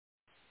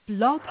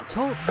Blog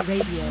Talk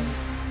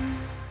Radio.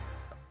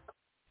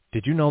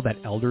 Did you know that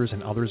elders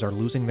and others are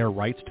losing their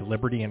rights to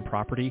liberty and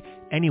property?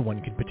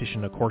 Anyone can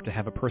petition a court to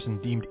have a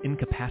person deemed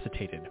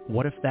incapacitated.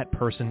 What if that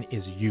person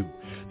is you?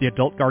 The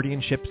adult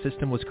guardianship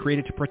system was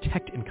created to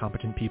protect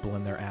incompetent people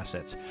and their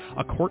assets.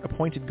 A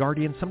court-appointed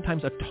guardian,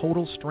 sometimes a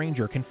total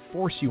stranger, can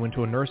force you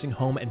into a nursing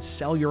home and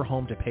sell your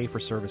home to pay for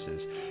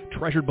services.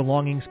 Treasured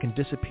belongings can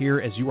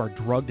disappear as you are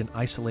drugged and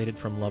isolated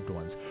from loved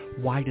ones.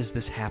 Why does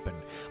this happen?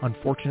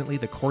 Unfortunately,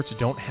 the courts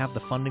don't have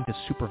the funding to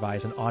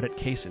supervise and audit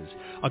cases.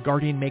 A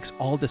guardian makes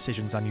all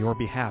decisions on your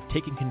behalf,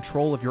 taking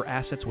control of your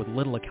assets with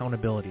little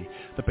accountability.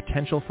 The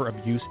potential for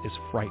abuse is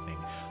frightening.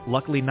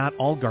 Luckily, not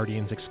all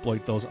guardians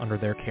exploit those under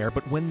their care,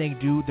 but when they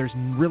do, there's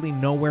really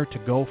nowhere to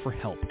go for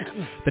help.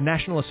 The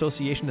National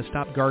Association to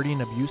Stop Guardian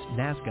Abuse,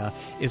 NASGA,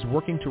 is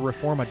working to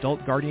reform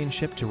adult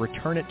guardianship to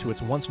return it to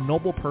its once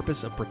noble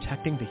purpose of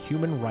protecting the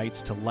human rights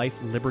to life,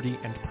 liberty,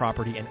 and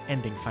property and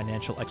ending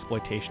financial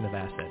exploitation of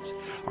assets.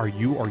 Are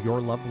you or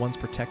your loved ones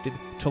protected?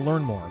 To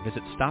learn more,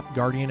 visit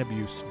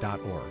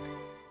stopguardianabuse.org.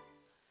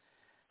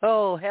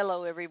 Oh,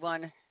 hello,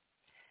 everyone.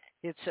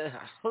 It's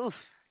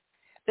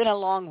been a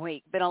long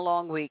week.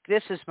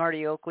 This is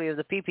Marti Oakley of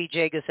the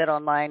PPJ Gazette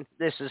Online.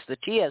 This is the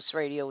TS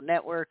Radio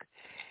Network.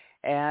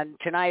 And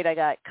tonight I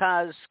got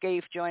Coz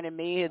joining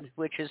me,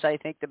 which is, I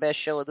think, the best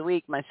show of the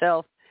week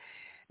myself.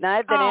 Now,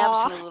 I've been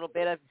absent a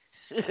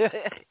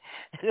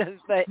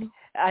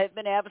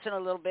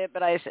little bit.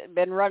 But I've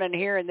been running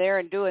here and there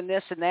and doing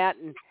this and that,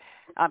 and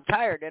I'm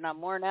tired and I'm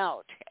worn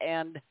out.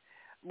 And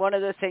one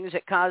of the things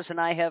that Coz and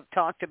I have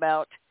talked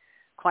about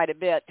quite a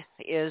bit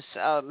is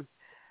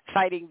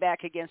fighting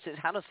back against it,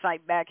 how to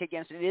fight back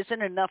against it. It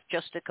isn't enough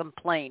just to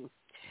complain.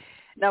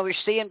 Now, we're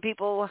seeing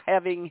people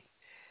having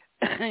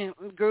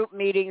group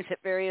meetings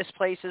at various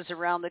places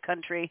around the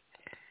country.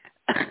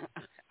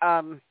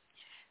 I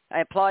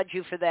applaud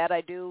you for that.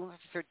 I do,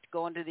 for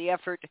going to the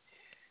effort.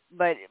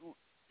 But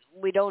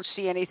we don't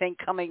see anything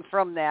coming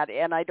from that,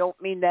 and I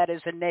don't mean that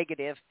as a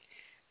negative.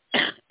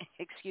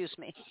 Excuse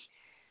me.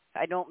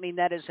 I don't mean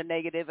that as a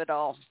negative at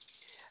all.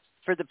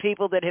 For the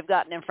people that have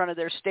gotten in front of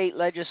their state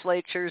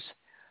legislatures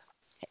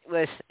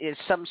with is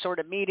some sort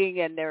of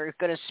meeting and they're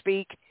going to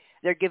speak,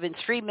 they're given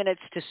 3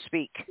 minutes to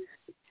speak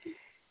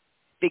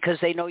because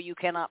they know you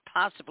cannot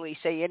possibly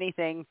say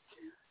anything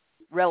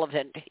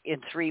relevant in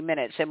 3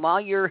 minutes. And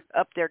while you're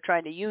up there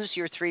trying to use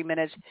your 3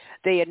 minutes,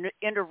 they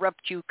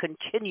interrupt you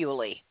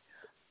continually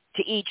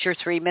to eat your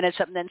 3 minutes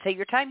up and then say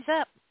your time's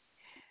up.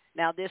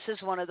 Now, this is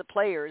one of the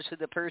players,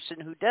 the person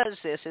who does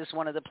this is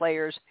one of the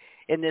players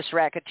in this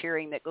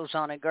racketeering that goes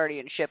on in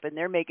guardianship, and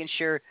they're making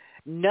sure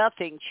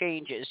nothing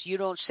changes. You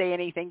don't say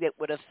anything that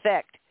would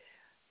affect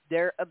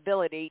their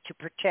ability to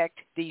protect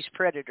these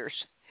predators.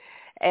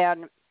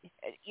 And,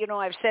 you know,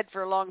 I've said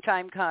for a long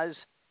time, Coz,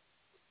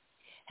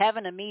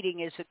 having a meeting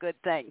is a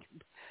good thing,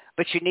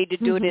 but you need to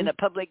do it in a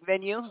public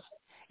venue.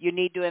 You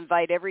need to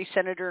invite every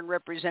senator and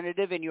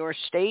representative in your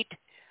state,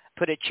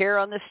 put a chair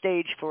on the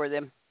stage for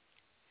them,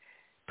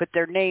 put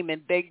their name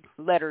in big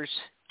letters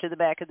to the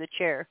back of the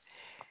chair.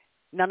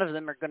 None of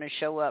them are going to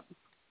show up,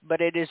 but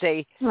it is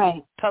a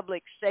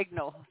public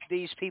signal.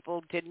 These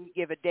people didn't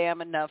give a damn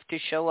enough to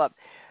show up,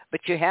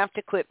 but you have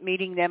to quit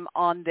meeting them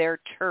on their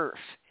turf.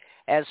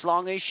 As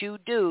long as you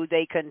do,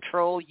 they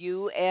control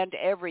you and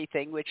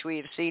everything, which we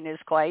have seen is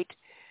quite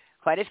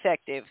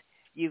effective.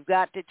 You've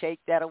got to take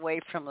that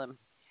away from them.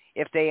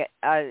 If they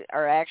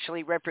are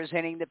actually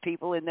representing the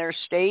people in their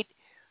state,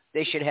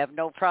 they should have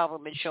no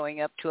problem in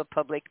showing up to a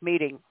public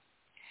meeting,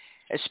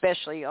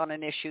 especially on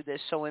an issue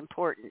that's so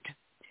important.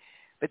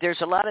 But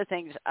there's a lot of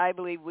things I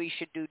believe we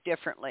should do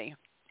differently.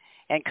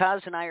 And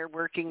Coz and I are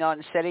working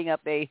on setting up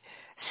a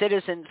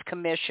citizens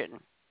commission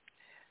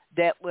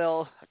that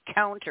will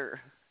counter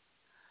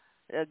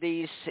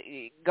these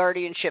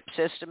guardianship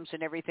systems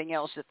and everything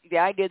else. The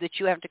idea that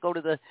you have to go to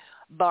the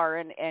bar,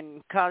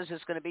 and Coz is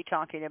going to be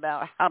talking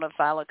about how to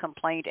file a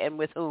complaint and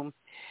with whom.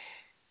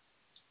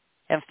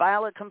 And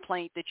file a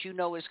complaint that you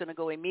know is going to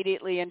go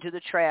immediately into the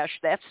trash.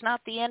 That's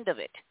not the end of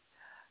it.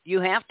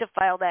 You have to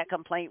file that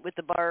complaint with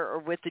the bar or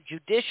with the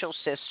judicial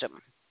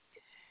system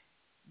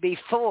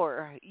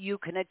before you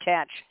can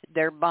attach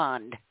their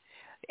bond.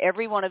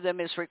 Every one of them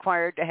is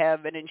required to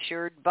have an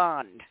insured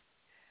bond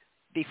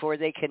before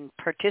they can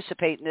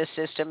participate in this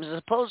system.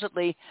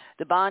 Supposedly,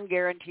 the bond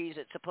guarantees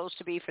it's supposed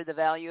to be for the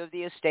value of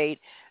the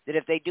estate, that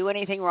if they do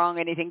anything wrong,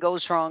 anything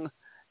goes wrong,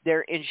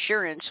 their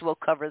insurance will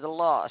cover the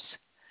loss.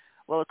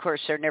 Well, of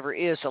course, there never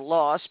is a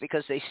loss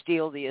because they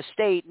steal the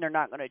estate and they're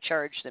not going to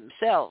charge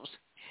themselves.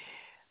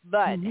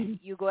 But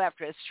you go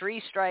after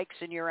 3 strikes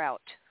and you're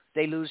out.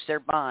 They lose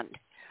their bond.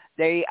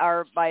 They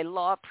are by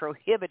law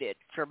prohibited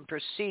from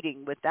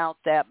proceeding without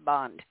that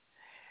bond.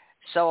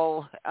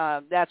 So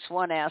that's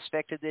one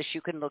aspect of this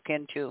you can look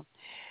into.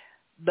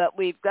 But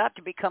we've got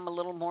to become a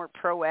little more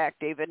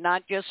proactive, and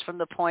not just from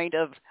the point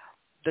of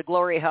the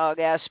glory hog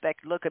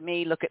aspect, look at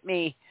me,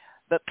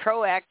 but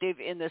proactive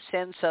in the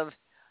sense of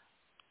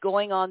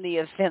going on the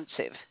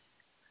offensive,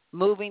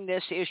 moving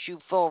this issue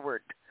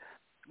forward,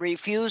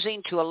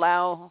 refusing to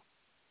allow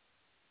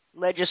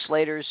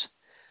legislators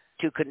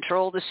to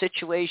control the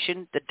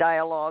situation, the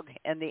dialogue,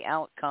 and the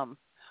outcome.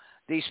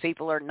 These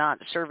people are not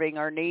serving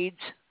our needs.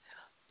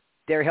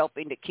 They're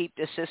helping to keep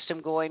the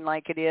system going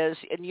like it is.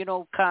 And, you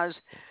know, Coz,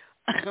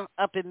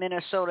 up in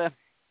Minnesota,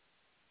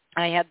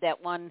 I had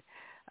that one,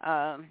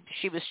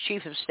 she was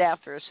chief of staff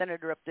for a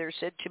senator up there,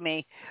 said to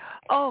me,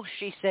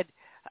 she said,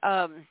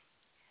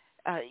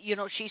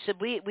 she said,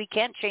 we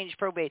can't change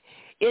probate.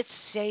 It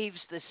saves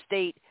the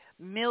state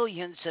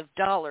millions of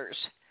dollars.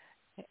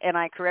 And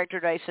I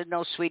corrected her. I said,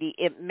 no, sweetie,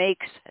 it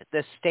makes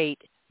the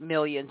state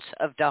millions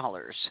of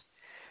dollars.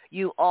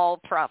 You all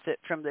profit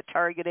from the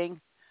targeting,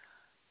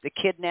 the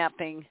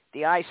kidnapping,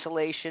 the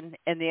isolation,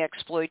 and the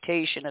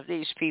exploitation of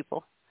these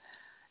people.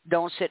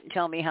 Don't sit and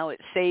tell me how it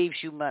saves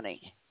you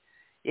money.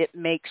 It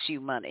makes you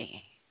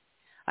money.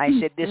 I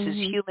said, this is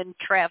human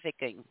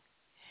trafficking.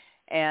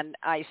 And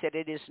I said,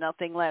 it is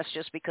nothing less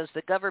just because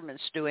the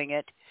government's doing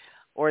it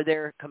or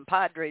their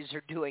compadres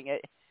are doing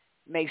it.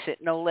 Makes it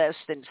no less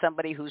than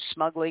somebody who's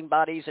smuggling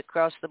bodies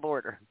across the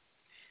border.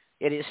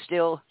 It is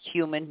still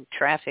human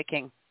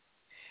trafficking.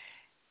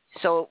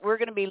 So we're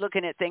going to be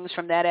looking at things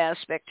from that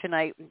aspect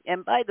tonight.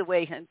 And by the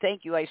way, and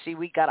thank you, I see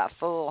we got a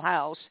full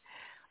house.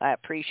 I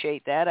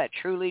appreciate that. I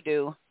truly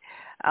do.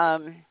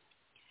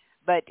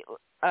 But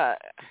I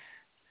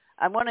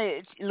want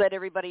to let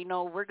everybody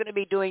know we're going to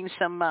be doing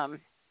some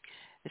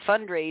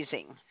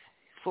fundraising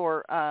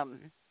for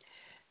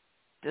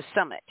the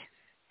summit.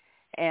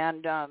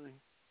 And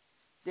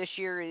this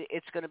year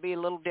it's going to be a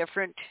little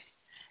different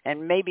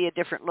and maybe a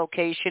different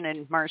location,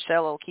 and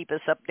Marcel will keep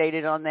us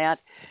updated on that.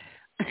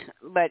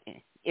 But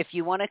if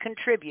you want to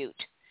contribute,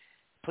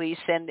 please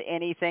send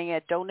anything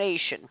at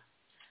donation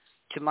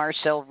to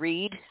Marcel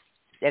Reed.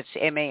 That's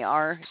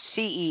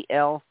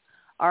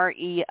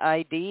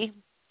MarcelReid,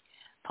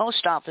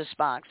 Post Office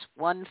Box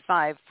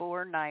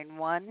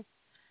 15491.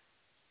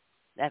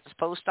 That's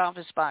Post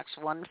Office Box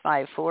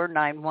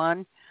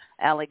 15491,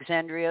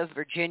 Alexandria,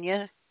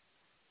 Virginia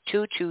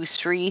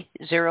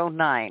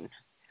 22309.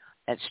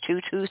 That's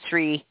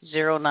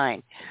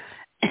 22309.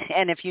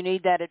 And if you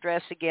need that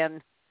address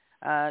again,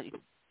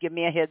 give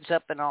me a heads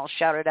up and I'll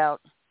shout it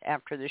out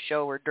after the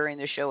show or during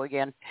the show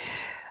again.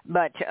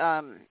 But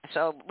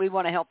so we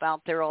want to help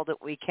out there all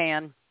that we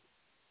can.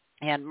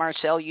 And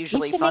Marcel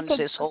usually funds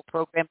this whole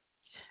program.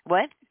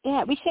 What?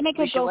 Yeah, we should make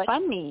a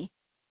GoFundMe.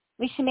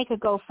 We should make a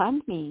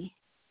GoFundMe.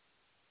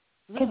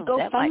 Because GoFundMe,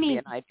 that might be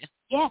an idea.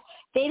 Yeah,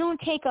 they don't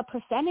take a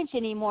percentage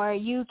anymore.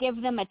 You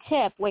give them a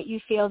tip, what you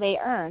feel they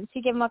earn. So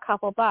you give them a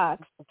couple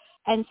bucks.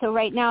 And so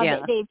right now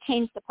they've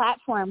changed the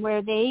platform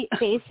where they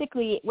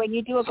basically, when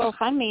you do a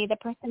GoFundMe, the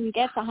person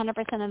gets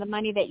 100% of the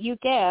money that you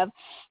give,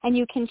 and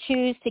you can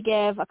choose to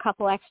give a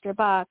couple extra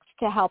bucks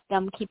to help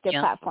them keep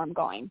their platform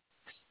going.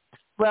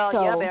 Well, so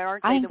but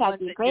aren't they I think the that'd ones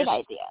be a that great just,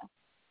 idea.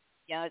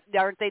 Yeah,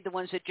 aren't they the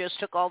ones that just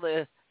took all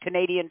the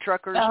Canadian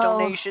truckers'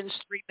 donations,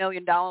 $3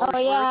 million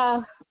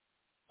worth?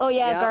 Oh,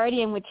 yeah,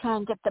 Guardian would try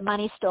and get the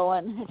money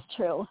stolen. It's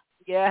true.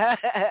 Yeah.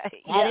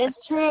 That is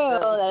true.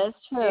 That is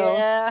true.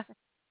 Yeah.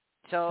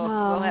 So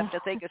we'll have to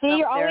think of something.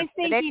 You're always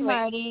thinking, anyway,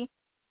 Marty.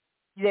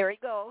 There you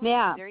go.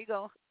 Yeah. There you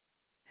go.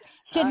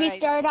 Should we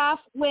start off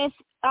with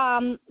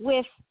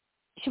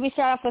should we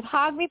start off with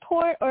hog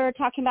report or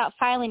talking about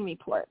filing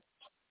report?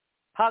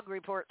 Hog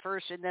report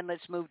first, and then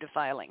let's move to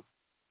filing.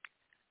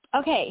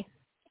 Okay.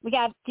 Do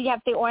you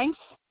have the orange?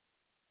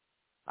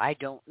 I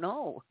don't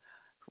know.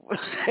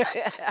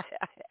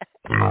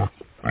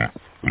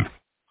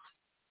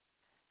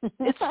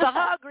 It's the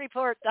hog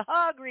report. The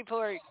hog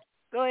report.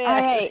 Go ahead.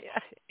 All right.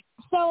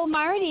 So,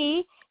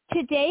 Marty,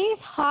 today's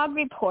hog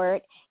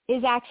report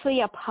is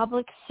actually a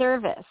public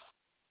service.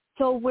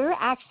 So we're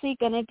actually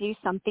going to do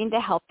something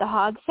to help the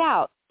hogs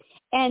out.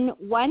 And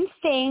one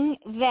thing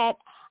that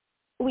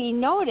we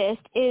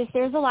noticed is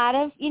there's a lot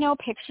of,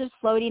 pictures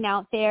floating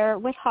out there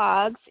with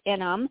hogs in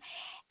them.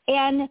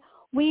 And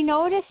we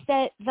noticed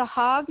that the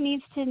hog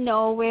needs to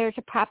know where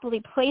to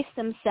properly place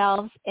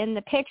themselves in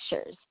the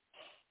pictures.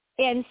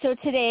 And so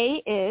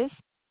today is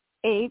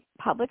a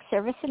public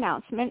service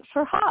announcement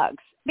for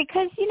hogs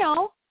because,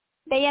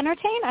 they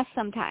entertain us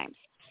sometimes.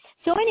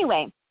 So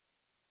anyway,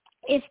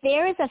 if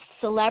there is a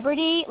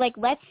celebrity, like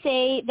let's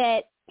say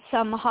that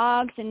some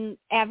hogs and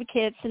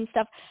advocates and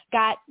stuff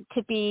got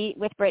to be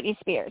with Britney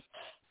Spears,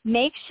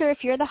 make sure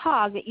if you're the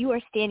hog that you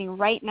are standing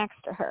right next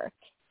to her.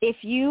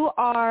 If you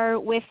are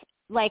with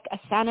like a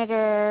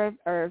senator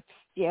or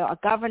a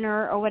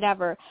governor or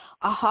whatever,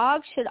 a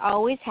hog should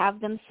always have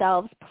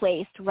themselves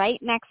placed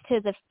right next to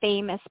the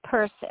famous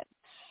person.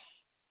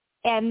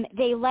 And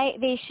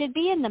they should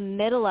be in the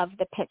middle of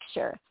the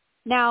picture.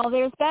 Now,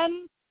 there's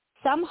been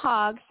some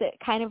hogs that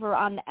kind of were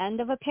on the end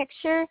of a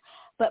picture,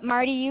 but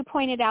Marty, you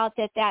pointed out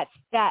that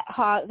that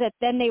hog that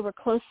then they were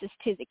closest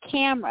to the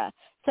camera.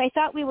 So I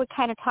thought we would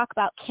kind of talk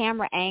about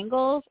camera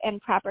angles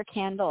and proper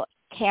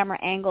camera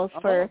angles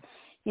for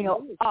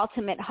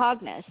ultimate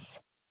hogness.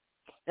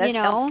 That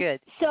sounds good.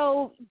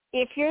 So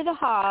if you're the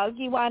hog,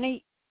 you want to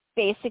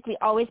basically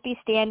always be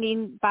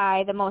standing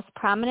by the most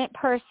prominent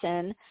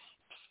person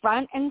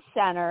front and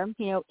center,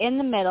 in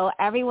the middle,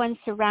 everyone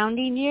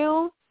surrounding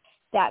you.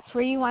 That's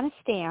where you want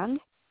to stand.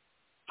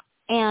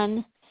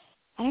 And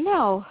I don't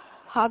know,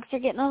 hogs are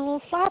getting a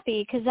little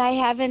sloppy because I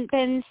haven't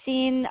been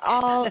seeing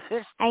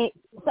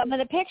some of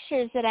the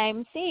pictures that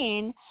I'm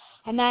seeing.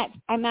 I'm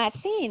not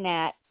seeing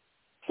that.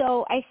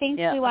 So I think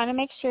we want to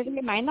make sure to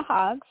remind the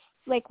hogs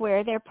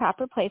where their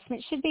proper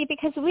placement should be,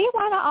 because we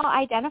want to all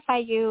identify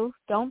you.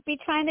 Don't be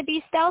trying to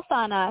be stealth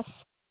on us.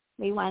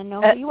 We want to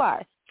know who you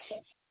are.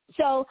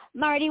 So,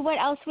 Marti, what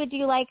else would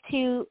you like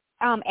to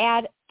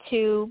add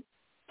to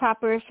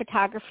proper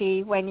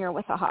photography when you're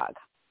with a hog?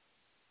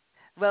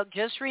 Well,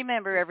 just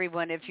remember,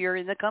 everyone, if you're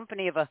in the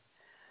company of a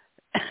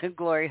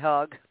glory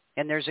hog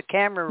and there's a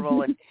camera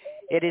rolling,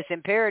 it is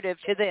imperative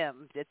to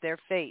them that their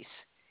face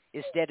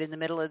is dead in the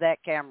middle of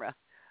that camera.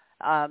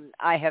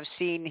 I have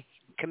seen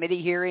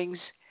committee hearings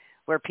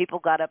where people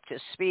got up to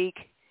speak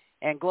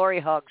and glory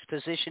hogs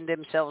positioned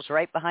themselves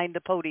right behind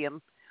the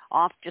podium,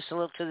 off just a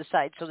little to the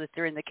side so that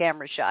they're in the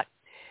camera shot.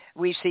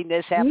 We've seen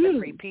this happen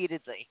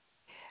repeatedly.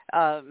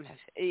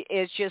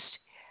 It's just,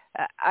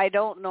 I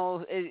don't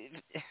know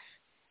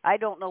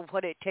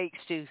what it takes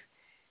to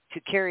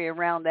carry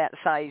around that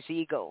size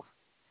ego.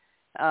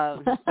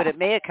 But it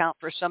may account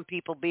for some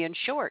people being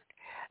short.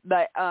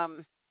 But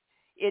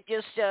it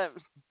just,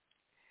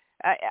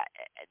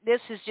 this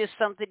is just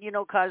something,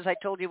 Coz, I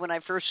told you when I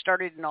first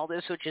started in all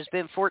this, which has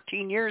been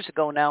 14 years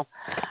ago now,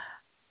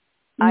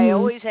 I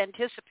always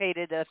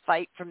anticipated a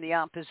fight from the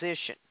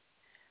opposition.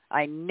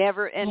 I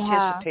never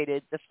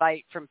anticipated the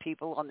fight from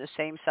people on the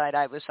same side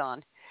I was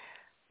on.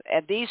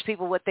 And these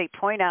people, what they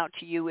point out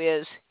to you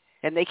is,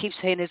 and they keep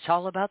saying it's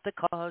all about the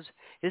cause.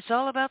 It's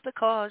all about the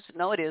cause.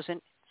 No, it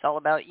isn't. It's all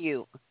about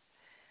you.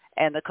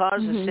 And the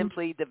cause is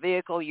simply the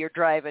vehicle you're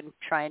driving,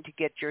 trying to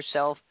get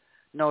yourself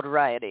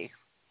notoriety.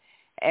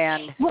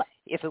 And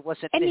if it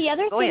wasn't... And the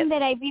other thing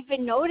that I've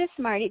even noticed,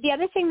 Marti,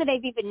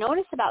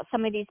 about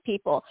some of these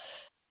people,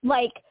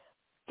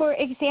 for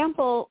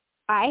example,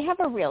 I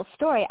have a real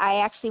story. I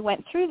actually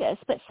went through this,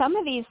 but some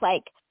of these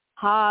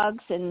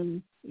hogs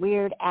and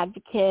weird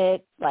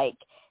advocate,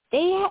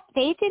 they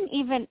didn't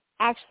even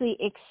actually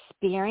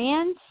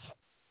experience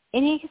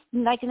any,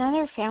 none of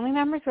their family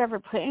members were ever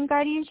put in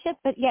guardianship,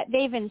 but yet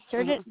they've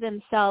inserted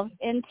themselves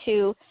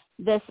into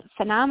this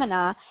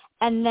phenomena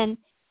and then,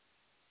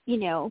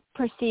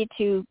 proceed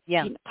to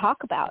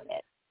talk about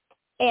it.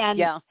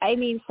 And I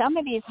mean, some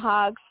of these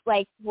hogs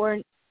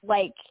weren't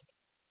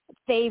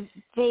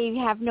they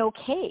have no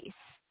case,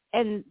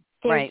 and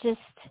they're just,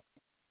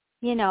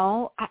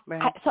 so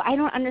I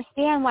don't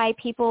understand why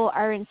people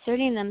are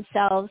inserting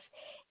themselves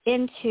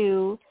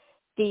into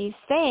these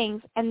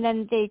things, and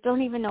then they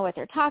don't even know what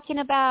they're talking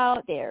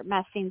about. They're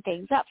messing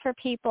things up for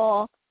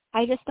people.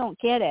 I just don't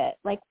get it.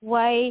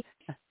 Why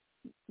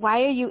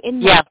are you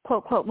in this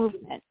quote, quote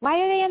movement? Why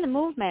are they in the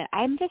movement?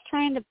 I'm just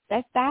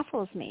that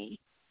baffles me.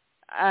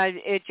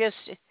 It just,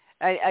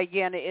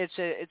 again, it's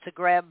a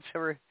grab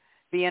for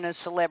being a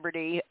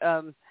celebrity.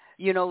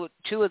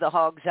 Two of the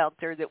hogs out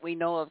there that we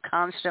know of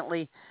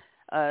constantly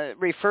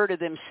refer to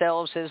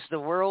themselves as the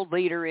world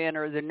leader in,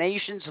 or the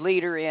nation's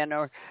leader in,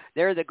 or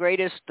they're the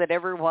greatest that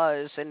ever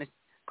was. And of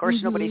course,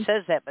 nobody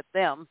says that but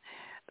them,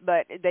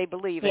 but they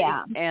believe it.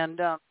 And,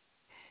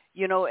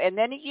 and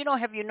then,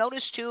 have you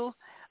noticed too,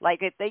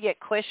 if they get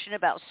questioned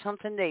about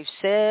something they've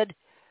said,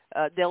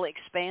 they'll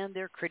expand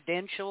their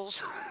credentials.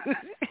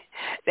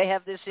 They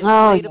have this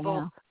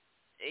inflatable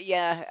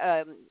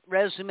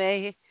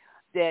resume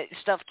that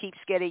stuff keeps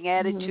getting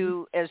added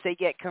to as they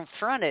get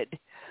confronted.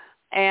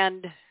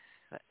 And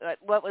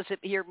what was it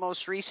here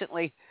most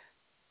recently?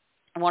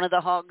 One of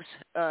the hogs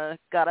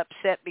got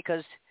upset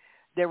because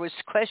there was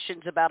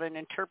questions about an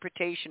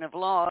interpretation of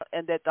law,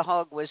 and that the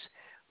hog was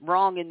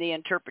wrong in the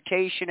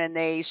interpretation, and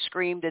they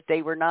screamed that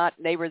they were not,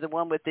 and they were the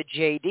one with the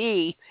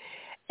JD,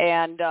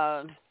 and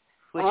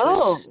which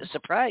was a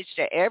surprise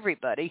to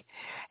everybody.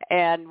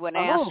 And when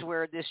asked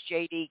where this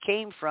JD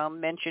came from,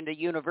 mentioned a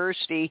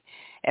university,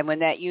 and when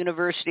that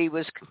university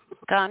was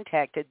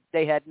contacted,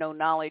 they had no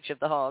knowledge of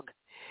the hog.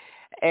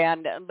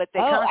 And but they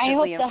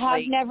constantly I hope the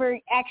hog never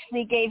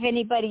actually gave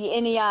anybody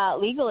any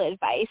legal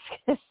advice.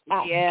 That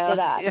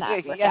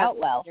not work out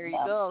well. There you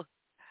go.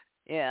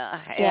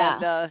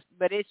 And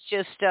but it's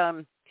just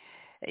to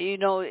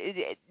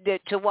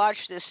watch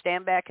this,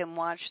 stand back and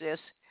watch this,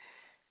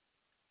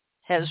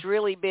 has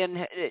really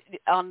been,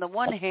 on the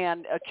one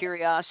hand, a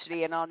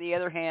curiosity, and on the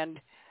other hand,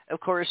 of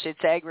course,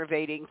 it's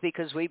aggravating,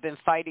 because we've been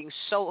fighting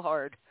so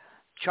hard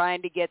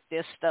trying to get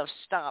this stuff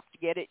stopped,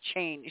 get it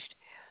changed.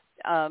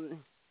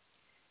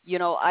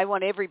 I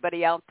want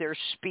everybody out there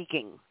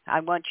speaking.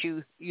 I want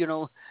you,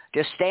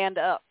 to stand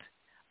up,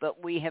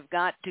 but we have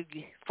got to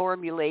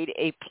formulate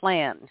a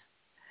plan.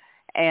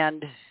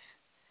 And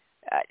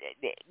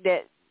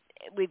that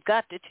we've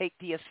got to take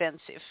the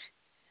offensive.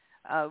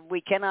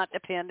 We cannot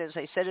depend, as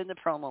I said in the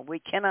promo, we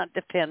cannot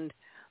depend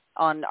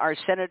on our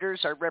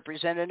senators, our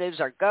representatives,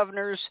 our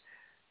governors,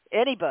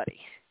 anybody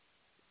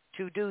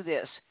to do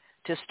this,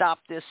 to stop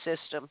this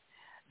system.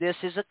 This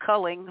is a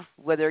culling,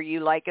 whether you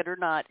like it or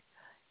not.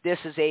 this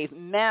is a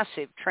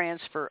massive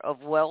transfer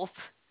of wealth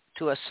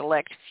to a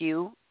select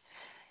few.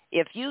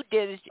 If you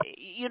did,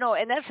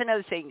 and that's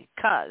another thing,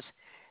 Coz.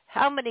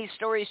 How many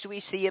stories do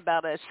we see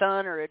about a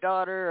son or a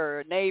daughter or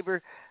a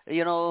neighbor,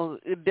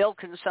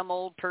 bilking some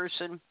old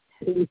person?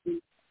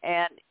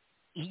 And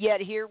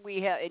yet here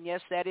we have, and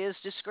yes, that is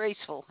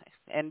disgraceful,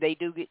 and they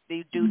do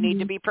need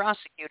to be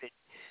prosecuted.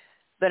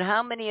 But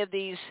how many of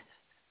these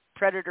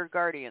predator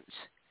guardians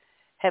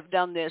have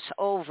done this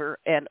over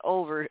and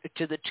over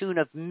to the tune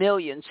of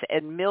millions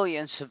and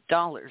millions of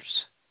dollars?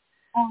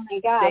 Oh my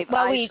God!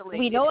 Well,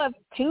 we know of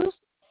two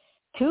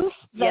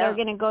that are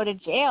going to go to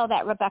jail.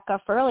 That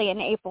Rebecca Furley and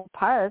April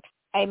Parks.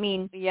 I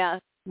mean, yeah.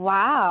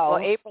 Wow.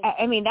 Well,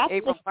 that's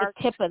April just Parks,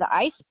 the tip of the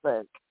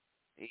iceberg.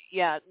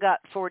 Yeah, got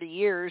 40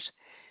 years.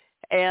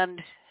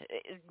 And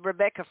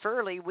Rebecca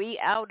Furley, we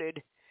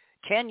outed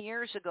 10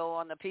 years ago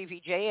on the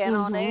PVJ and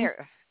on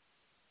air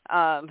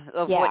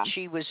of what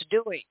she was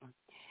doing.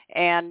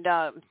 And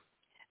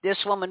this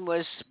woman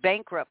was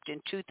bankrupt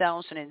in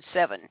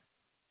 2007,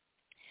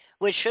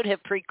 which should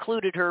have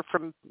precluded her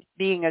from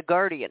being a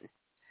guardian.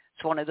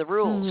 It's one of the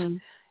rules.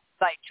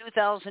 By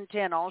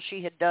 2010, all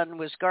she had done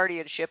was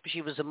guardianship.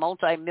 She was a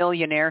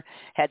multimillionaire,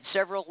 had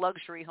several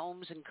luxury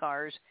homes and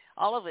cars,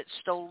 all of it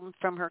stolen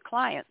from her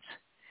clients.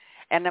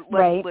 And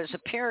what was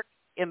apparent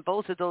in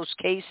both of those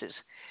cases,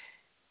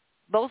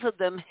 both of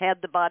them had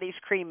the bodies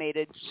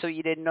cremated, so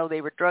you didn't know they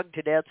were drugged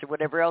to death or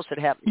whatever else had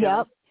happened to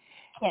them.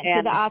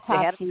 Can't do the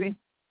autopsy.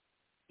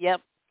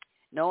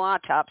 No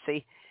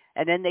autopsy.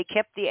 And then they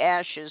kept the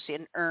ashes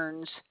in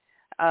urns.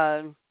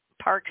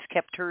 Parks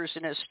kept hers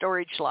in a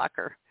storage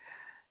locker,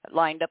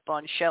 lined up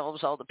on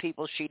shelves, all the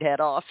people she'd had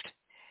offed,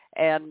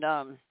 and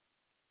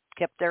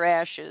kept their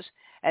ashes.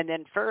 And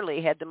then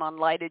Furley had them on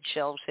lighted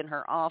shelves in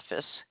her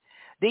office.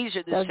 These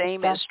are the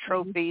same as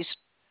trophies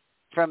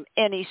from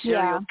any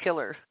serial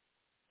killer.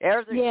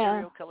 Other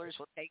serial killers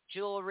will take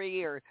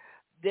jewelry or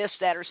this,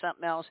 that, or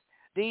something else.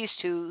 These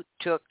two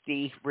took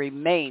the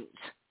remains.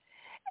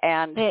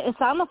 And it's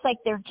almost like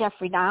they're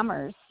Jeffrey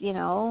Dahmers,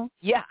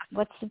 Yeah.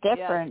 What's the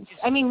difference?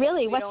 I mean,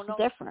 really, what's the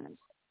difference?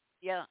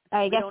 Yeah.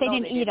 I guess they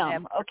didn't eat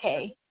them.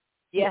 Okay.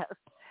 Yeah.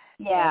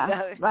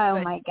 Yeah.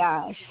 Oh my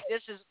gosh.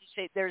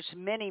 There's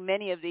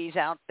many of these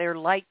out there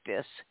like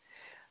this,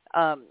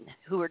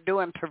 who are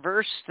doing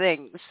perverse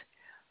things,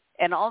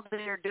 and all that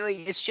they're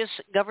doing is just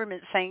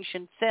government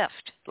sanctioned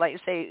theft. Like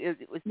I say,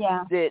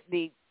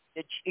 the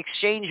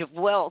exchange of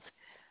wealth,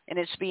 and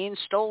it's being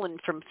stolen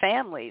from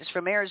families,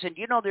 from heirs. And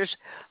there's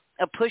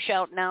a push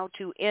out now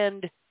to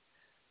end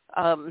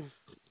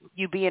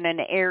you being an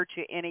heir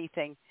to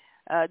anything.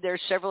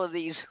 There's several of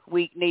these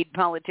weak-kneed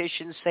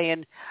politicians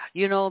saying,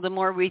 the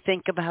more we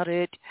think about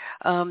it,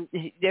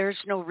 there's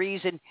no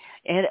reason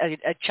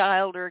a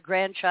child or a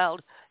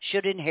grandchild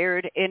should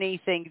inherit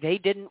anything. They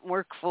didn't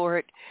work for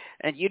it,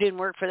 and you didn't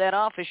work for that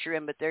office you're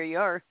in, but there you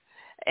are.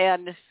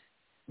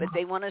 But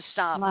they want to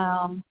stop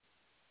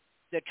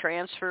the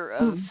transfer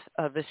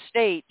of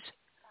estates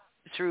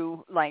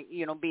through,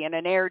 being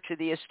an heir to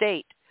the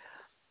estate.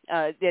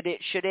 That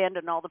it should end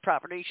and all the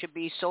property should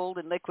be sold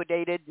and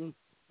liquidated and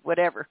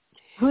whatever.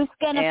 Who's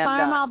going to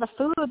farm all the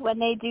food when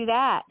they do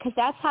that? Because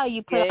that's how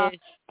you put off.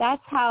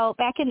 That's how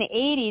back in the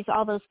 80s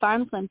all those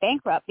farms went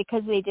bankrupt,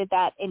 because they did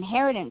that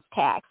inheritance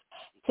tax.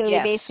 So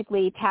they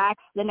basically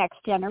taxed the next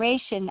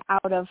generation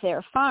out of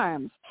their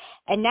farms.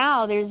 And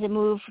now there's a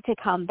move to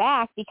come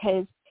back,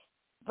 because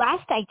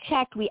last I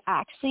checked, we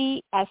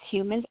actually, as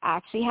humans,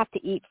 actually have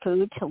to eat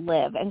food to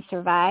live and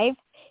survive.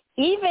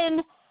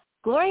 Even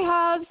glory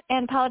hogs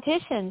and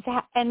politicians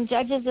and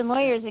judges and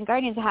lawyers and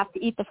guardians have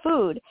to eat the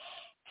food.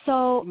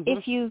 So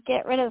if you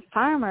get rid of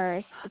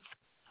farmers,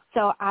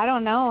 so I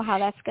don't know how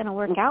that's going to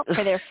work out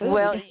for their food.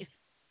 Well,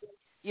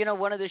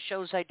 one of the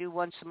shows I do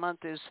once a month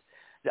is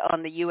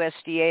on the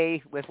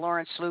USDA with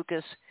Lawrence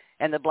Lucas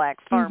and the black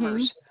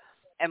farmers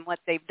and what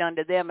they've done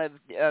to them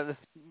of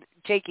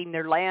taking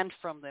their land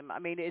from them. I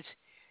mean, it's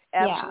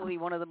absolutely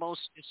one of the most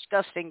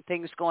disgusting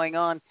things going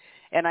on.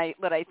 And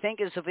what I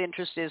think is of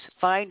interest is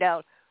find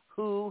out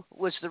who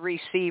was the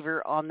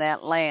receiver on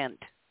that land.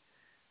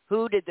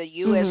 Who did the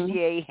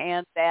USDA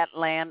hand that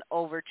land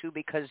over to?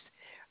 Because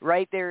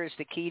right there is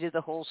the key to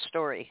the whole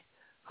story.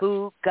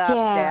 Who got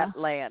that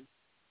land?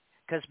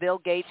 Because Bill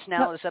Gates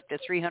now is up to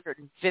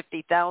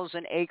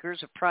 350,000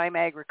 acres of prime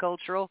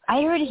agricultural.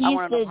 I heard he's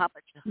the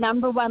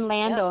number one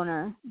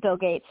landowner, Bill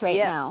Gates,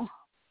 now.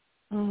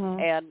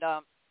 And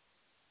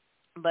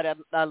but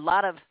a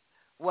lot of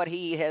what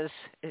he has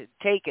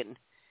taken,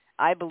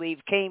 I believe,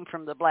 came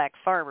from the black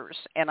farmers,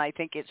 and I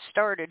think it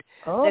started.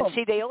 And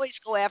see, they always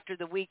go after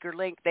the weaker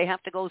link. They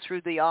have to go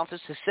through the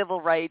Office of Civil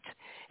Rights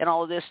and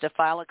all of this to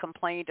file a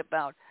complaint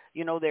about,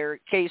 their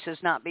cases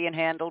not being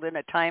handled in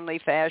a timely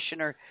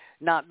fashion or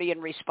not being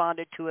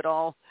responded to at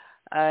all.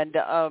 And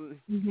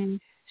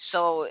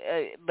so,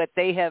 but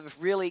they have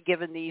really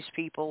given these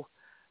people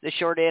the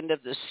short end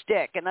of the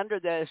stick. And under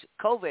the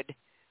COVID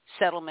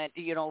settlement,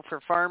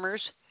 for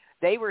farmers,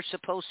 they were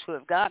supposed to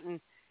have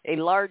gotten a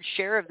large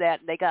share of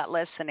that, and they got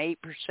less than 8%.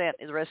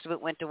 And the rest of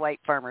it went to white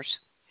farmers.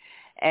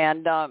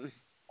 And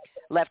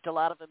left a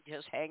lot of them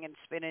just hanging,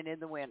 spinning in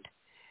the wind.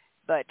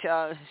 But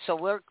so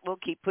we'll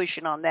keep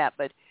pushing on that.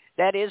 But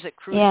that is a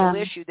crucial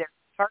issue. That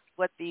part of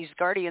what these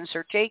guardians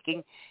are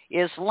taking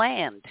is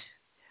land.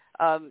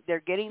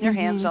 They're getting their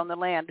hands on the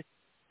land,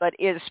 but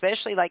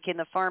especially like in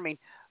the farming,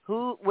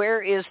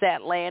 where is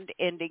that land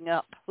ending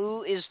up?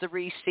 Who is the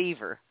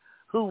receiver?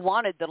 Who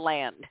wanted the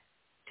land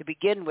to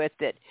begin with?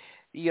 That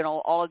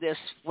all of this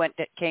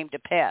came to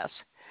pass.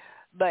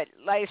 But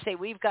like I say,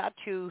 we've got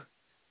to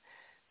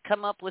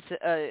come up with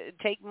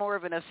take more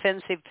of an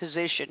offensive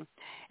position.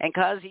 And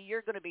Cozy,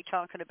 you're going to be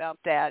talking about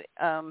that,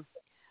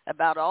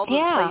 about all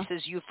the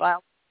places you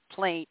filed a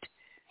complaint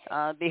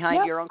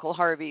behind your Uncle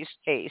Harvey's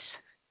case.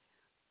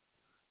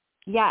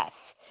 Yes.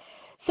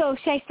 So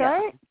should I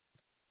start?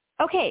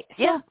 Yeah. Okay.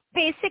 So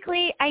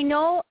basically, I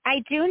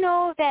do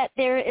know that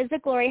there is a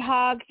glory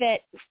hog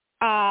that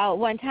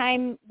one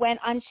time went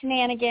on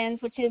shenanigans,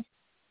 which is,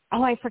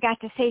 I forgot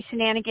to say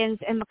shenanigans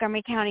in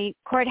Montgomery County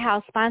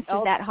Courthouse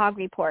sponsored that hog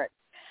report.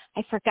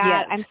 I forgot.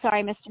 Yes. I'm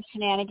sorry, Mr.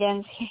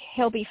 Shenanigans.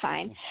 He'll be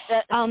fine.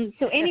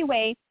 So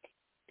anyway,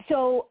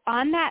 so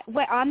on that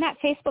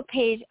Facebook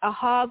page, a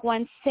hog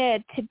once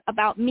said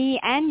about me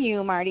and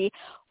you, Marty,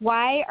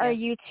 why are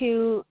you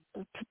two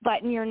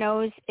button your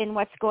nose in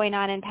what's going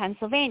on in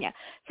Pennsylvania?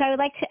 So I would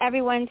like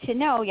everyone to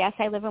know, yes,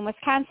 I live in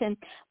Wisconsin,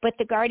 but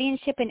the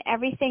guardianship and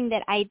everything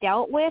that I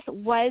dealt with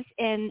was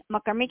in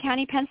Montgomery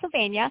County,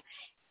 Pennsylvania.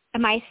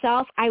 And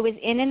myself, I was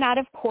in and out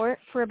of court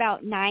for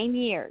about 9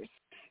 years.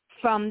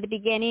 From the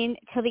beginning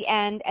till the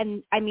end,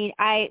 and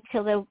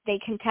till they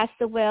contest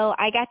the will,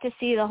 I got to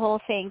see the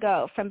whole thing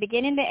go from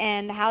beginning to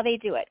end, how they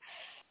do it.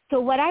 So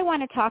what I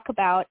want to talk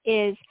about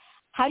is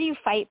how do you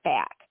fight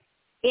back?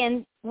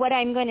 And what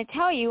I'm going to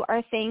tell you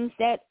are things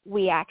that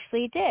we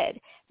actually did.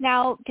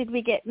 Now, did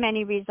we get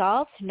many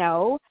results?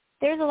 No.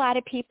 There's a lot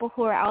of people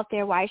who are out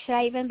there, why should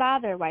I even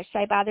bother? Why should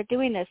I bother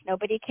doing this?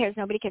 Nobody cares.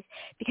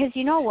 Because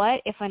you know what?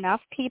 If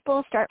enough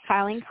people start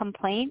filing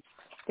complaints,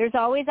 there's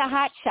always a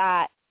hot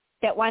shot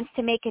that wants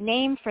to make a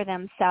name for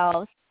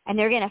themselves, and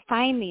they're going to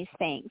find these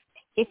things.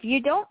 If you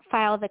don't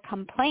file the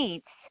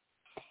complaints,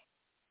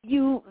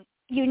 you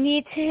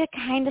need to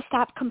kind of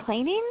stop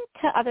complaining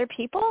to other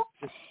people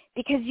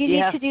because you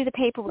need to do the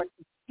paperwork.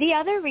 The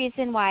other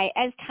reason why,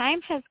 as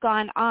time has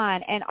gone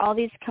on and all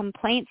these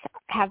complaints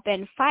have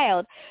been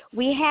filed,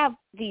 we have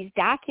these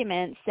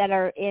documents that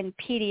are in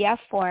PDF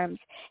forms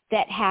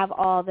that have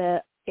all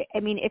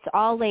it's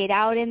all laid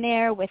out in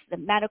there with the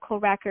medical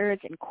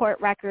records and court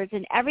records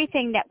and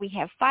everything that we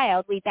have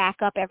filed. We back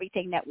up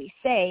everything that we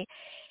say.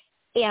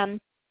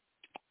 And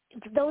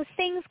those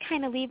things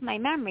kind of leave my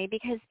memory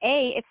because,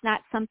 it's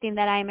not something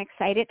that I'm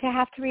excited to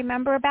have to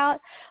remember about.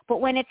 But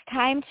when it's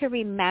time to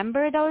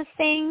remember those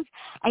things,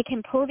 I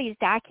can pull these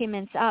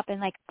documents up and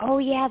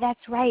that's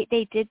right,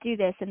 they did do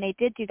this and they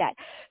did do that.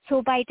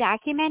 So by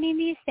documenting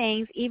these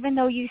things, even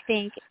though you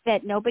think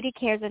that nobody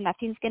cares and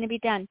nothing's going to be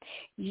done,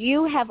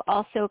 you have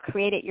also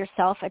created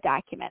yourself a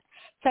document.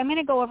 So I'm going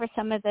to go over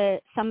some of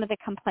the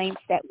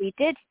complaints that we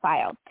did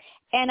file.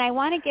 And I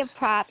want to give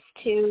props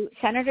to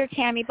Senator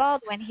Tammy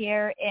Baldwin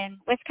here in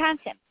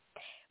Wisconsin.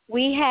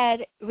 We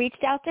had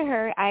reached out to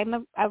her.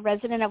 I'm a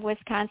resident of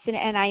Wisconsin,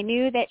 and I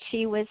knew that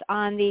she was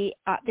on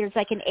there's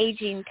like an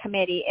aging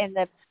committee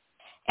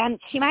and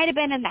she might have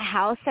been in the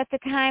House at the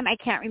time. I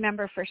can't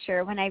remember for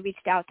sure when I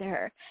reached out to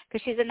her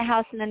because she's in the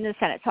House and then the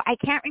Senate. So I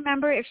can't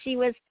remember if she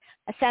was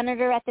a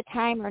senator at the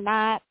time or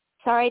not.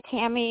 Sorry,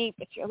 Tammy,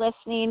 if you're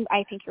listening.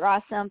 I think you're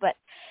awesome. But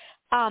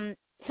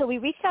so we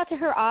reached out to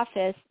her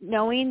office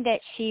knowing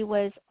that she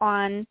was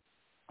on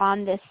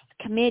this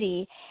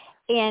committee,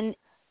 and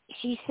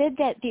she said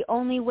that the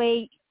only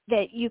way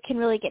that you can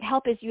really get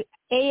help is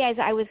as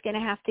I was going to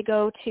have to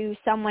go to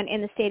someone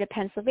in the state of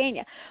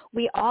Pennsylvania.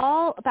 We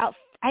all, about,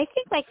 I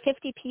think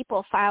 50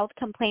 people filed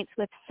complaints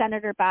with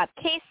Senator Bob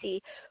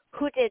Casey,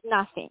 who did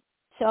nothing.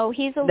 So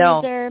he's a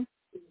loser.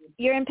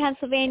 You're in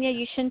Pennsylvania.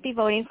 You shouldn't be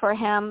voting for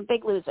him.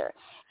 Big loser.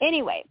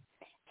 Anyway,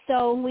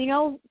 so we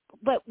know,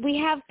 but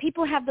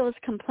people have those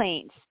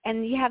complaints,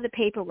 and you have the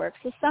paperwork.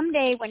 So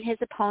someday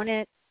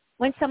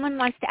when someone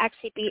wants to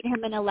actually beat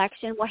him in an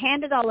election, we'll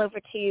hand it all over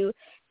to you.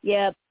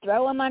 You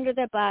throw him under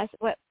the bus.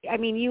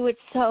 You would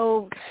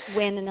so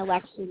win an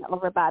election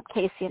over Bob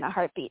Casey in a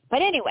heartbeat.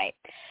 But anyway,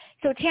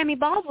 so Tammy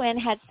Baldwin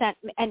had sent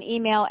an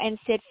email and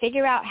said,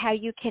 figure out how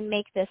you can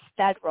make this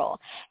federal.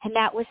 And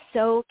that was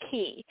so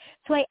key.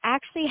 So I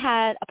actually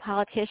had a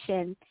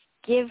politician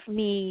give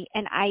me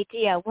an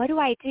idea. What do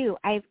I do?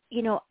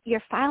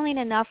 You're filing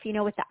enough,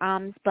 with the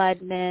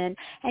ombudsman,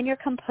 and you're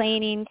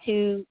complaining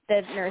to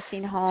the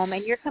nursing home,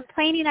 and you're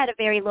complaining at a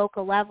very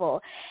local level,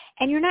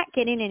 and you're not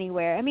getting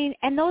anywhere.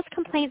 And those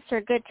complaints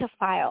are good to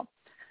file.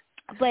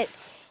 But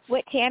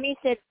what Tammy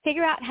said,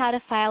 figure out how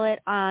to file it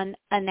on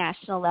a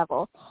national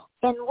level.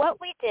 And what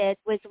we did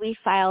was we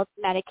filed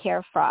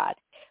Medicare fraud.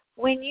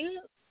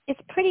 It's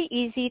pretty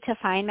easy to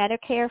find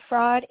Medicare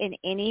fraud in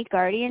any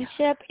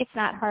guardianship. It's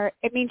not hard.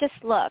 Just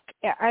look.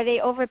 Are they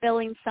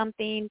overbilling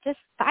something? Just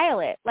file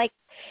it.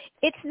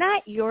 It's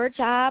not your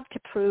job to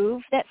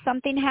prove that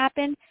something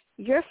happened.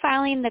 you're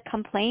filing the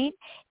complaint,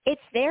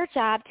 it's their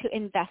job to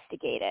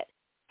investigate it.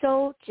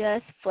 So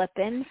just flip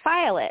and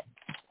file it.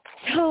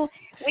 So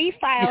we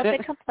filed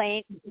the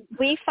complaint.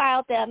 We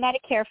filed the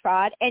Medicare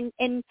fraud,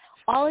 and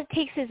all it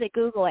takes is a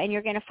Google, and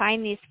you're going to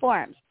find these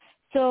forms.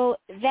 So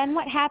then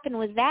what happened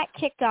was that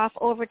kicked off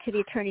over to the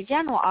Attorney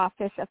General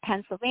Office of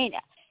Pennsylvania.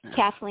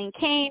 Kathleen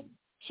came.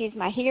 She's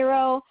my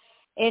hero.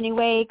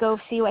 Anyway, go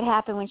see what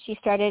happened when she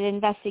started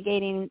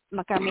investigating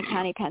Montgomery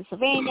County,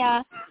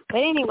 Pennsylvania.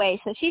 But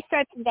anyway, so she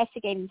starts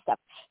investigating stuff.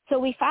 So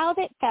we filed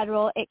it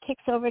federal. It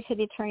kicks over to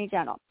the Attorney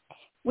General.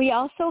 We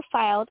also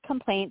filed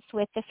complaints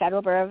with the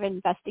Federal Bureau of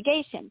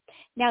Investigation.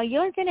 Now,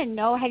 you're going to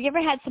know, have you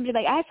ever had somebody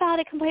like, I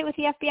filed a complaint with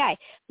the FBI?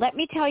 Let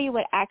me tell you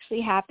what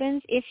actually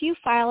happens. If you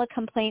file a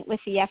complaint with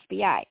the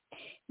FBI,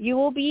 you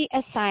will be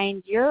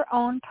assigned your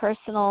own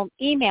personal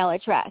email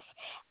address.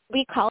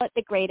 We call it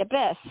the Great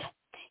Abyss.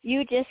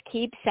 You just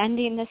keep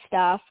sending the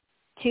stuff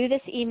to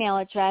this email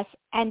address.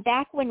 And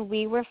back when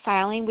we were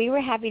filing,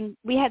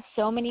 we had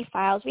so many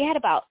files. We had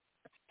about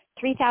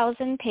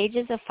 3,000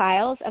 pages of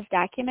files of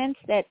documents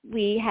that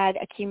we had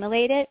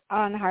accumulated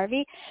on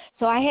Harvey.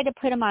 So I had to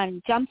put them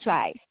on jump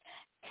drives.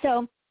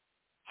 So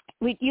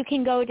you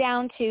can go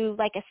down to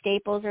like a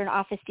Staples or an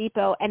Office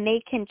Depot, and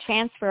they can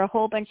transfer a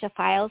whole bunch of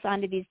files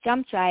onto these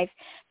jump drives.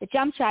 The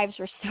jump drives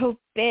were so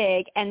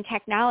big, and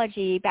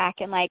technology back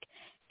in like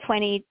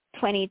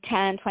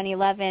 2010,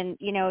 2011,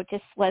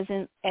 just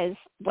wasn't as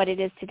what it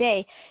is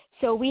today.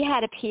 So we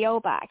had a P.O.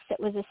 box that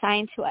was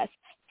assigned to us.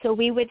 So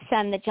we would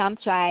send the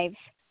jump drives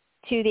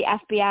to the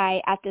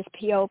FBI at this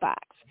P.O.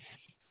 box.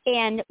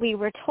 And we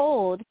were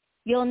told,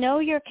 you'll know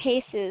your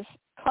case is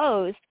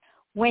closed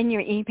when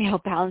your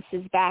email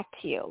bounces back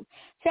to you.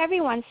 So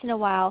every once in a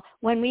while,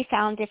 when we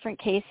found different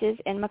cases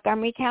in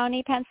Montgomery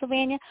County,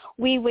 Pennsylvania,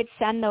 we would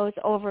send those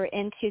over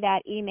into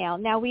that email.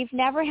 Now, we've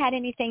never had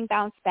anything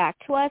bounce back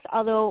to us,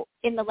 although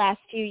in the last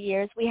few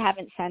years we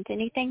haven't sent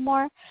anything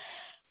more.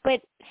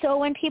 But so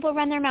when people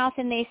run their mouth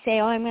and they say,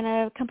 I'm going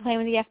to complain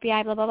with the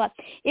FBI, blah, blah, blah,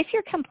 if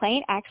your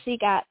complaint actually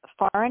got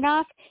far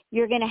enough,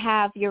 you're going to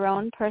have your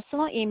own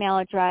personal email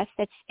address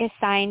that's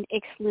assigned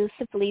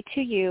exclusively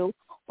to you,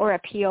 or a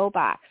P.O.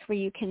 box where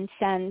you can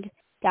send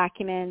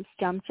documents,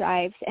 jump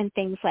drives, and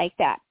things like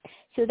that.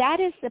 So that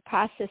is the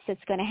process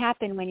that's going to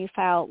happen when you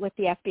file with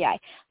the FBI.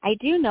 I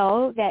do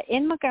know that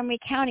in Montgomery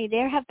County,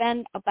 there have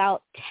been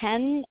about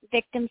 10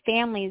 victim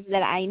families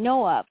that I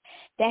know of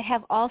that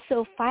have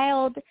also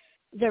filed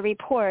the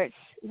reports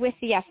with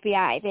the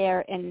FBI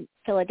there in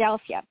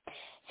Philadelphia.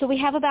 So we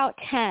have about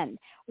 10.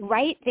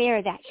 Right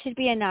there, that should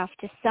be enough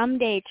to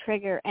someday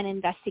trigger an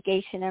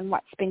investigation on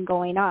what's been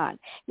going on.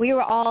 We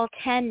were all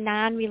 10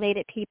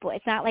 non-related people.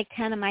 It's not like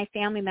 10 of my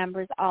family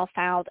members all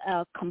filed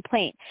a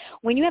complaint.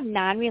 When you have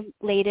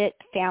non-related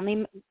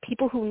family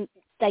people who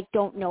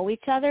don't know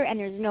each other, and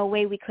there's no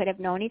way we could have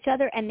known each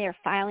other, and they're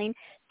filing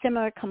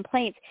similar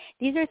complaints,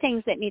 these are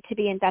things that need to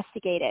be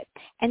investigated.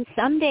 And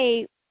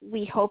someday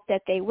we hope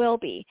that they will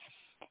be.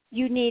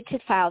 You need to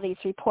file these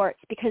reports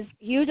because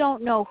you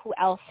don't know who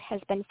else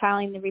has been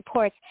filing the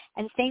reports,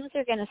 and things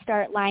are going to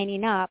start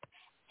lining up.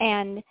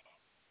 And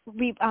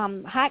we,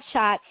 hot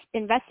shots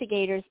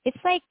investigators, it's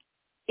like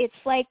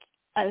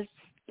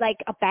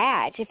a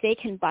badge. If they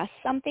can bust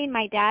something,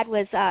 my dad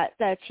was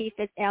the chief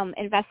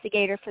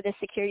investigator for the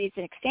Securities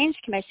and Exchange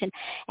Commission,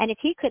 and if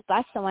he could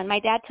bust someone, my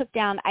dad took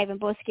down Ivan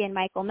Boesky and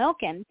Michael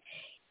Milken.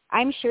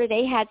 I'm sure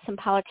they had some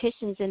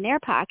politicians in their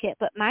pocket,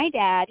 but my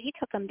dad, he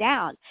took them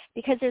down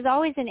because there's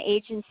always an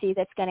agency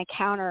that's going to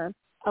counter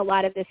a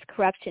lot of this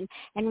corruption.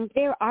 And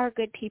there are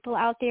good people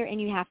out there, and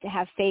you have to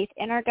have faith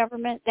in our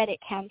government that it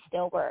can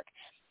still work.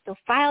 So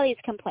file these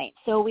complaints.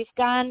 So we've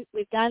done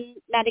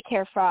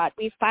Medicare fraud.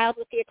 We've filed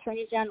with the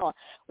Attorney General.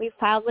 We've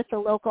filed with the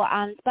local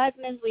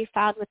ombudsman. We've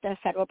filed with the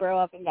Federal Bureau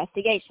of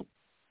Investigation.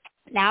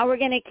 Now we're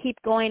going to keep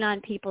going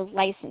on people's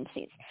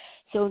licenses.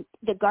 So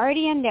the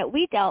guardian that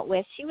we dealt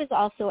with, she was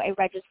also a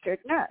registered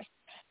nurse.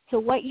 So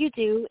what you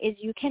do is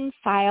you can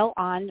file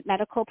on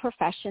medical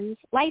professions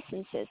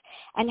licenses.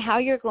 And how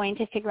you're going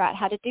to figure out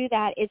how to do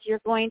that is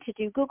you're going to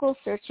do Google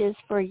searches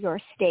for your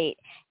state.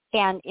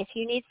 And if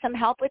you need some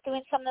help with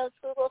doing some of those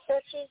Google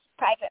searches,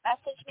 private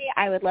message me.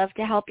 I would love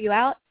to help you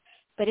out,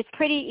 but it's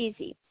pretty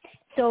easy.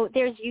 So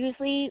there's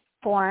usually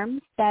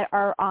forms that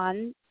are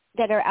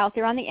out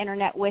there on the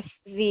internet with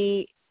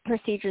the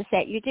procedures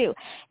that you do.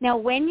 Now,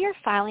 when you're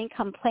filing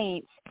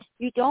complaints,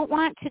 you don't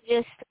want to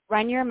just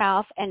run your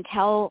mouth and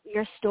tell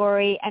your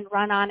story and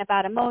run on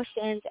about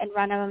emotions and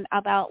run on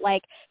about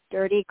like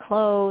dirty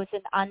clothes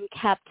and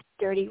unkept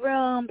dirty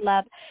room,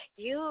 blah.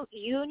 You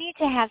need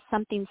to have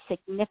something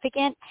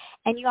significant,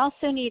 and you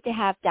also need to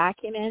have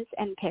documents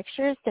and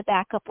pictures to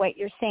back up what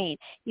you're saying.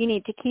 You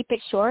need to keep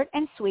it short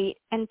and sweet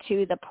and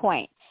to the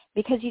point,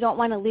 because you don't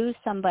want to lose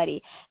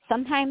somebody.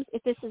 Sometimes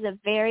if this is a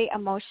very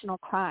emotional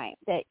crime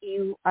that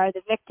you are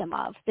the victim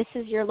of, this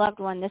is your loved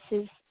one, this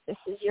is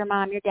your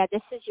mom, your dad,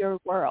 this is your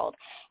world,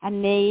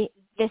 and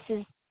this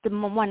is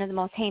one of the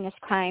most heinous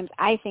crimes,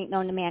 I think,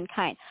 known to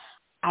mankind.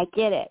 I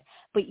get it,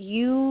 but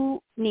you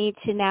need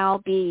to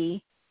now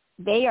be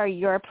They are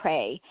your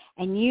prey,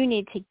 and you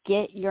need to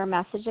get your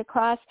message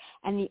across.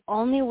 And the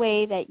only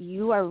way that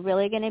you are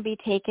really going to be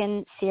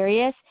taken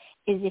serious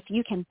is if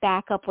you can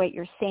back up what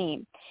you're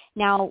saying.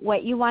 Now,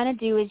 what you want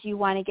to do is you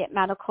want to get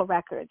medical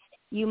records.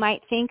 You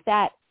might think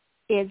that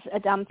is a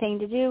dumb thing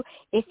to do.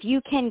 If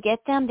you can get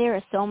them, there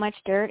is so much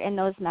dirt in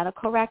those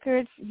medical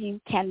records. You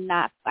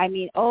cannot, I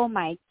mean, oh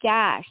my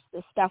gosh,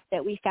 the stuff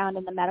that we found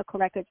in the medical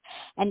records.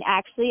 And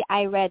actually,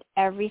 I read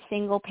every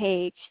single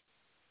page.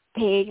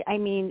 I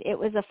mean, it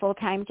was a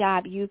full-time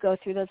job. You go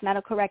through those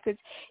medical records,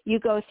 you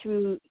go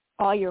through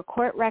all your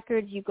court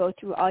records, you go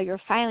through all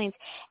your filings,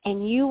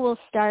 and you will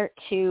start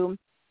to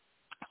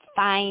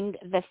find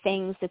the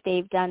things that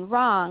they've done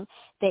wrong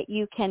that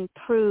you can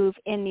prove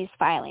in these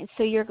filings.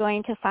 So you're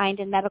going to find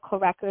in medical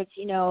records,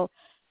 you know,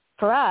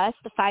 for us,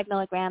 the 5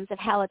 milligrams of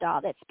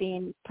Halidol that's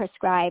being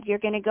prescribed. You're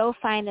going to go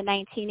find the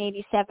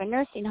 1987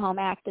 Nursing Home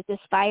Act that this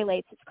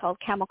violates. It's called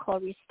chemical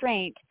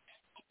restraint.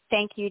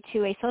 Thank you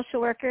to a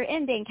social worker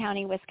in Dane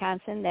County,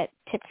 Wisconsin, that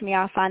tipped me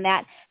off on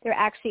that. There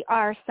actually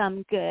are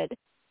some good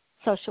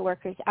social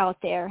workers out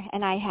there,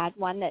 and I had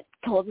one that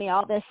told me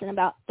all this and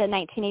about the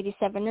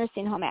 1987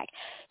 Nursing Home Act.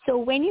 So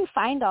when you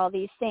find all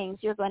these things,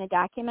 you're going to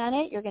document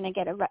it. You're going to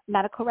get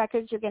medical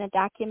records. You're going to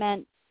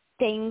document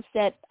things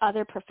that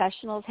other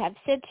professionals have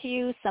said to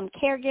you, some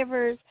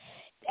caregivers,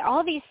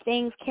 all these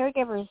things.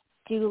 Caregivers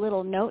do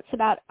little notes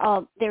about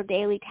their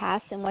daily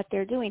tasks and what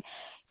they're doing.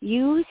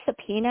 You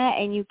subpoena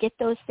and you get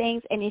those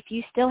things, and if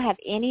you still have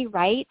any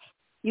rights,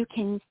 you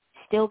can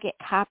still get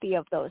copy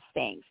of those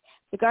things.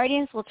 The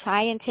guardians will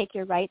try and take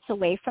your rights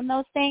away from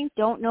those things.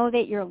 Don't know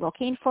that you're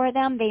looking for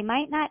them. They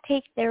might not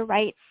take your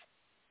rights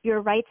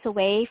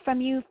away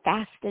from you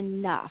fast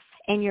enough,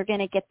 and you're going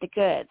to get the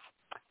goods,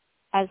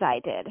 as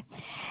I did.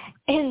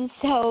 And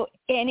so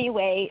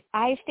anyway,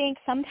 I think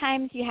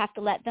sometimes you have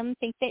to let them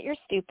think that you're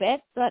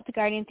stupid, let the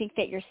guardian think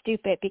that you're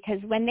stupid, because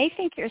when they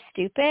think you're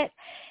stupid,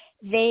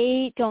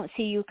 they don't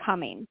see you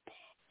coming.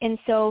 And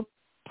so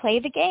play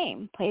the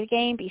game,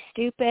 be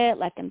stupid,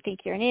 let them think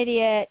you're an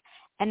idiot,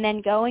 and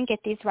then go and get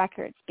these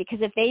records. Because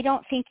if they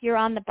don't think you're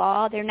on the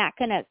ball, they're not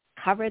going to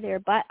cover their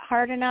butt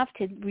hard enough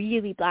to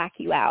really block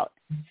you out.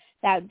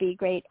 That would be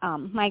great.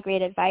 My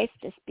great advice,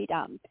 just be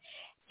dumb.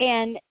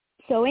 And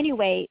so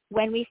anyway,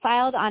 when we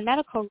filed on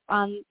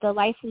the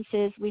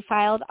licenses, we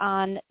filed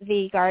on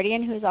the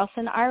guardian, who's also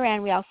an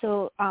RN. We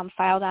also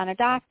filed on a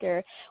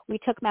doctor. We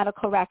took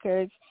medical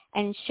records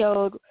and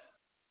showed,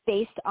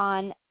 based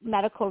on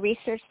medical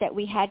research that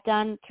we had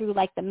done through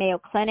like the Mayo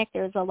Clinic,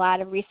 there's a lot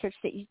of research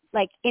that you,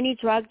 like any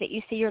drug that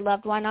you see your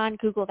loved one on,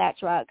 Google that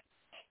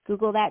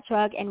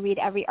drug and read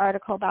every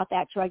article about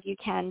that drug you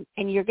can.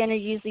 And you're going to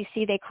usually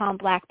see, they call them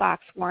black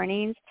box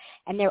warnings,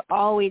 and they're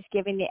always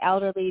giving the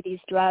elderly these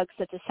drugs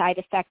that the side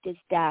effect is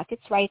death.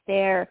 It's right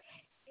there.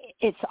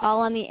 It's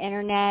all on the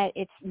internet.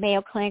 It's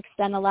Mayo Clinic's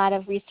done a lot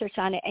of research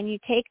on it, and you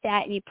take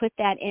that and you put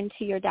that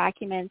into your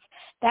documents.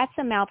 That's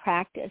a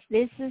malpractice.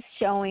 This is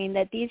showing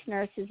that these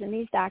nurses and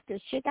these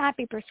doctors should not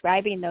be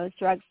prescribing those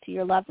drugs to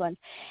your loved ones.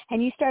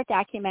 And you start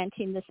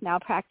documenting this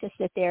malpractice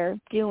that they're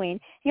doing.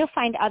 You'll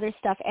find other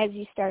stuff as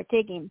you start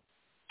digging.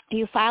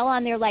 You file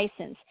on their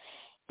license.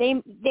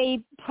 They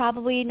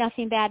probably,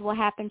 nothing bad will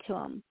happen to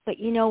them. But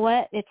you know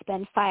what? It's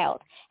been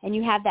filed. And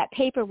you have that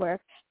paperwork.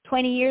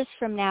 20 years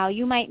from now,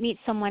 you might meet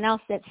someone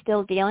else that's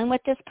still dealing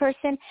with this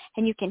person,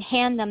 and you can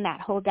hand them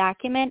that whole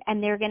document,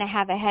 and they're going to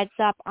have a heads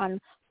up on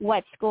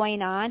what's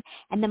going on.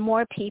 And the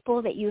more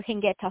people that you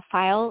can get to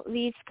file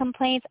these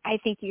complaints, I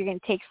think you're going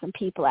to take some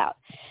people out.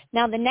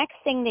 Now, the next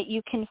thing that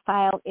you can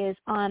file is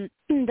on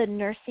the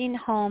nursing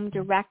home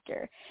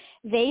director.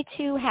 They,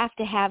 too, have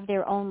to have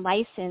their own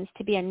license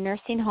to be a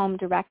nursing home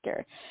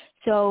director.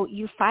 So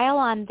you file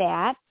on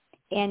that.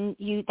 And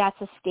that's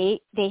a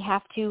state, they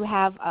have to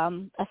have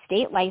a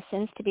state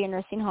license to be a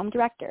nursing home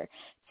director.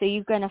 So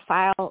you're going to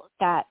file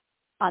that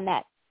on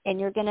that. And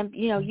you're going to,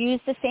 use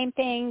the same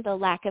thing, the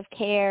lack of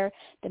care,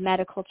 the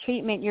medical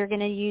treatment. You're going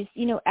to use,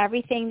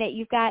 everything that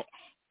you've got.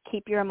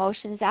 Keep your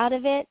emotions out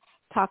of it.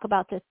 Talk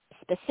about the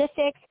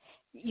specifics.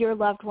 Your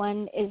loved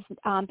one is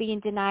being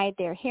denied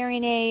their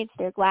hearing aids,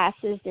 their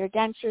glasses, their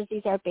dentures.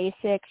 These are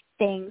basic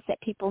things that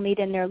people need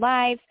in their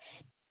lives.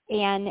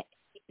 And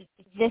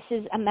this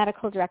is a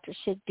medical director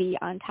should be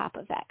on top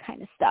of that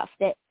kind of stuff,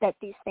 that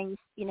these things,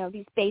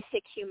 these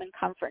basic human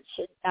comforts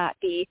should not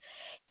be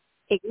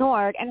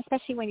ignored. And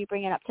especially when you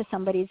bring it up to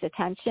somebody's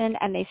attention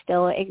and they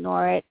still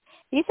ignore it.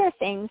 These are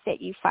things that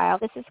you file.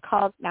 This is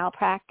called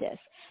malpractice.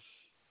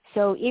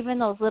 So even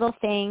those little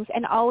things,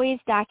 and always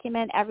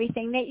document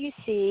everything that you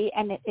see.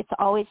 And it's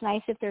always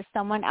nice if there's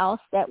someone else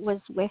that was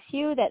with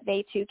you, that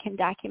they too can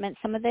document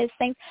some of those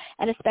things.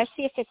 And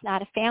especially if it's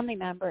not a family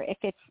member, if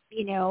it's,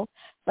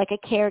 like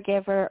a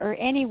caregiver or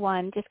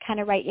anyone, just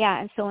kind of write,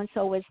 and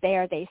so-and-so was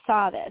there, they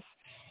saw this.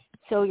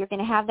 So you're going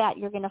to have that.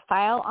 You're going to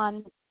file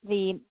on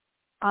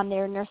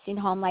their nursing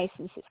home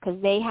licenses, because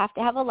they have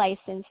to have a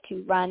license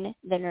to run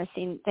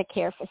the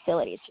care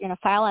facilities. You're going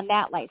to file on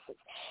that license.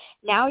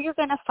 Now you're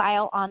going to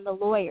file on the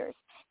lawyers,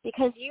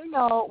 because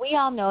we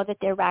all know that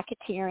they're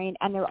racketeering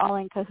and they're all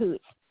in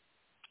cahoots.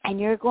 and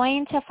you're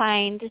going to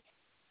find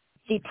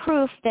the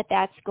proof that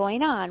that's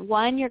going on.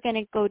 One, you're going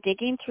to go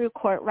digging through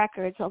court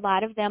records. A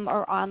lot of them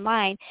are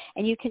online,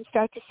 and you can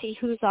start to see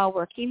who's all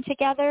working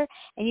together,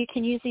 and you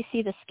can usually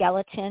see the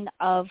skeleton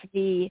of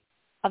the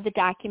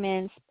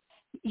documents.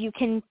 You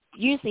can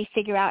usually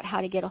figure out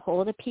how to get a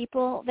hold of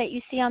people that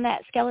you see on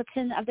that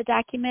skeleton of the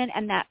document,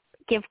 and that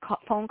give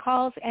phone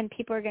calls, and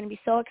people are going to be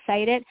so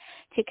excited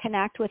to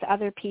connect with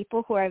other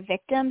people who are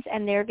victims,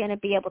 and they're going to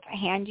be able to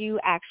hand you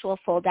actual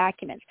full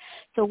documents.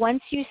 So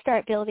once you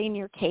start building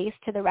your case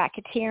to the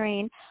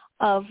racketeering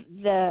of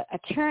the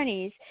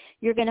attorneys,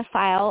 you're going to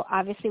file,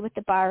 obviously, with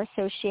the Bar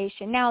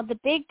Association. Now, the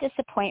big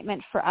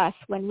disappointment for us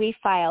when we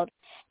filed,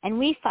 and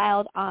we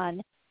filed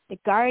on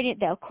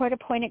the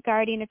court-appointed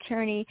guardian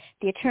attorney,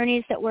 the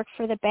attorneys that work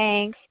for the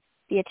banks,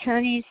 the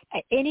attorneys,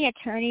 any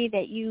attorney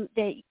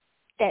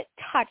that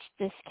touched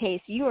this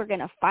case, you are going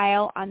to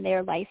file on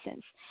their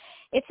license.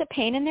 It's a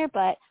pain in their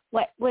butt.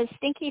 What was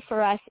stinky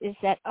for us is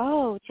that,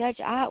 Judge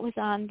Ott was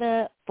on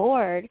the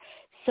board.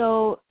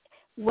 So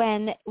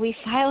when we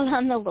filed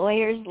on the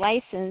lawyer's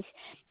license,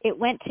 it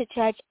went to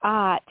Judge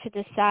Ott to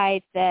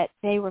decide that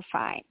they were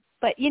fine.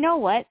 But you know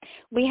what?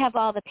 We have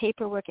all the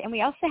paperwork, and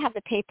we also have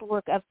the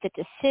paperwork of the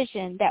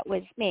decision that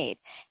was made.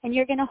 And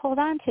you're going to hold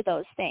on to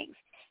those things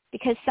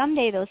because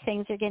someday those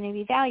things are going to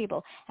be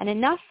valuable. And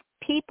enough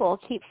people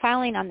keep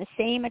filing on the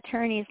same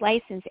attorney's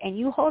license, and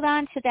you hold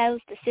on to those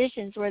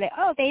decisions where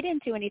they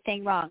didn't do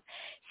anything wrong.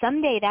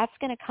 Someday that's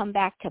going to come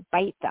back to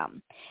bite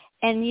them.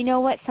 And you know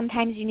what?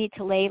 Sometimes you need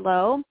to lay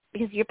low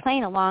because you're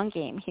playing a long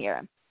game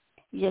here.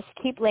 You just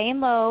keep laying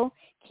low,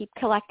 keep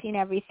collecting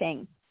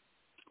everything.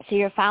 So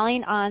you're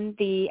filing on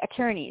the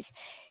attorneys.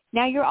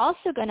 Now you're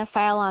also going to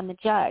file on the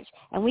judge,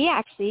 and we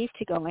actually used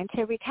to go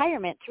into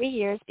retirement 3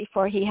 years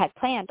before he had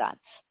planned on.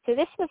 So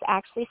this was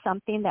actually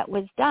something that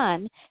was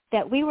done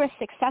that we were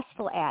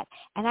successful at,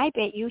 and I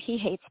bet you he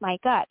hates my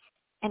guts,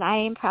 and I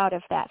am proud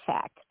of that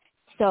fact.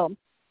 So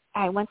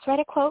I once read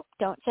a quote,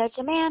 "Don't judge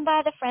a man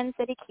by the friends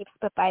that he keeps,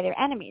 but by their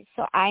enemies."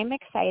 So I'm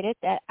excited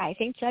that I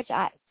think Judge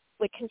Ott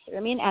would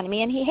consider me an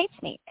enemy, and he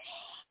hates me,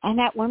 and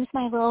that warms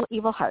my little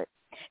evil heart.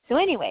 So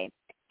anyway,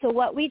 so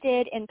what we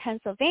did in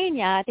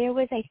Pennsylvania, there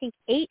was, I think,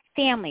 8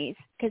 families,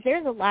 because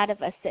there's a lot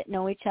of us that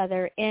know each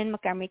other in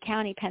Montgomery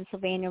County,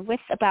 Pennsylvania, with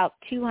about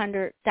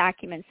 200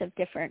 documents of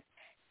different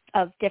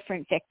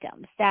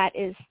victims. That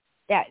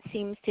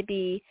seems to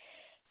be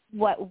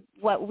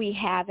what we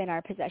have in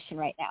our possession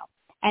right now,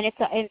 and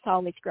it's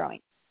always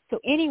growing. So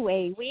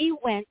anyway, we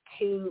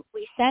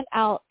sent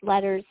out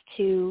letters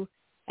to,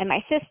 and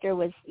my sister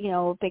was,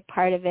 a big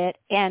part of it,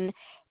 and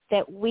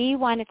that we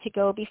wanted to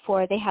go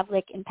before they have,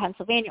 like in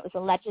Pennsylvania, it was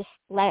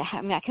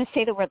I'm not going to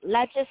say the word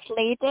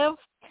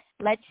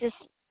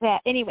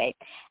anyway.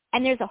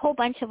 And there's a whole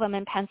bunch of them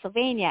in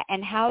Pennsylvania,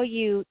 and how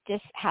you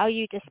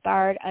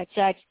disbarred a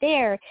judge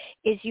there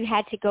is you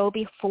had to go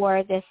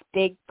before this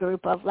big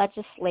group of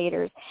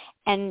legislators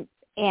and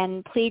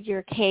plead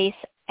your case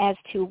as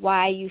to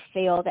why you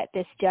feel that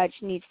this judge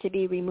needs to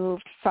be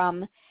removed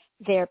from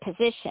their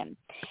position.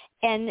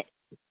 And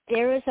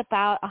there was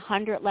about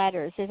 100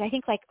 letters. There's, I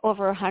think, like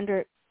over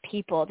 100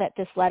 people that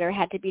this letter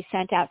had to be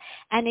sent out.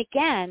 And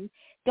again,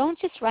 don't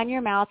just run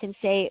your mouth and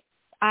say,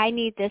 I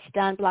need this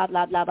done, blah,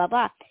 blah, blah, blah,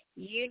 blah.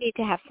 You need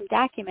to have some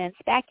documents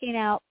backing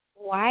out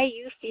why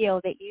you feel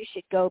that you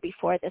should go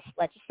before this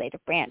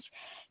legislative branch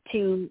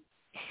to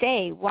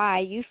say why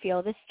you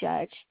feel this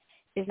judge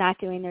is not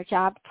doing their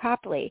job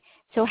properly.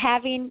 So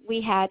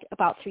we had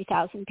about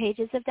 3,000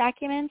 pages of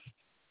documents.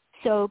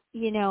 So,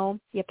 you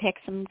pick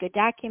some good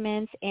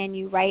documents and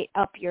you write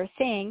up your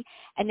thing,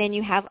 and then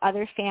you have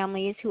other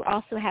families who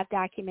also have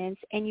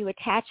documents, and you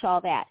attach all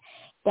that.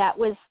 That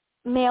was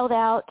mailed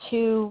out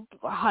to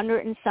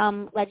 100 and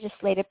some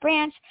legislative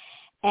branch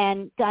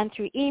and done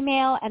through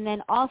email, and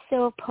then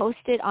also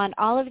posted on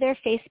all of their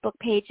Facebook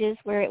pages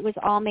where it was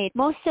all made.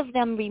 Most of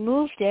them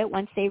removed it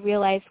once they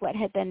realized what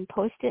had been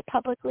posted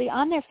publicly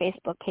on their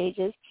Facebook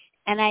pages,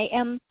 and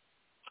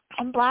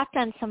I'm blocked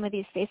on some of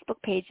these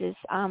Facebook pages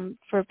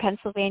for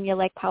Pennsylvania,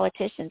 like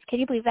politicians. Can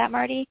you believe that,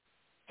 Marty?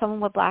 Someone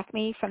would block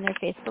me from their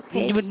Facebook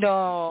page?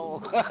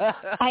 No.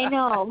 I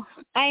know,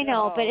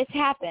 No. but it's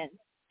happened.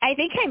 I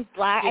think I'm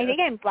blocked. Yeah. I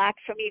think I'm blocked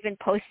from even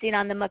posting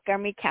on the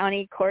Montgomery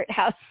County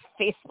Courthouse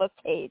Facebook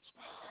page.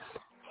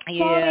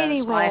 Yeah. So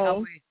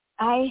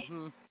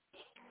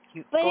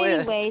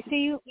anyway, so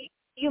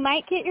you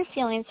might get your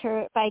feelings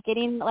hurt by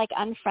getting like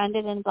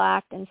unfriended and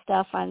blocked and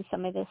stuff on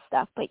some of this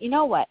stuff. But you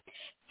know what?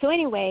 So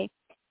anyway,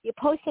 you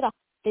posted up.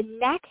 The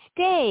next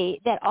day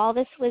that all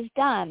this was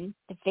done,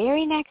 the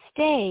very next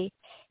day,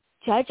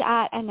 Judge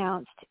Ott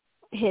announced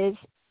his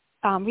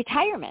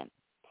retirement.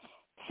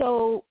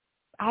 So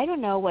I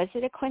don't know, was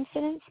it a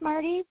coincidence,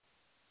 Marty,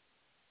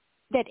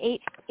 that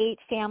eight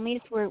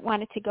families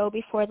wanted to go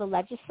before the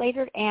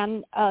legislator,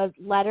 and a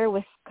letter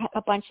with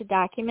a bunch of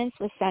documents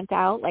was sent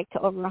out, like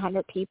to over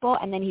 100 people,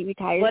 and then he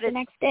retired the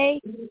next day?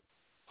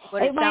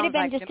 It might have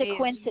been just a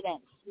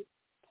coincidence.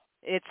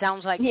 It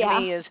sounds like to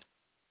me is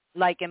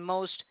like in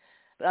most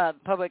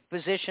public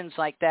positions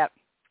like that,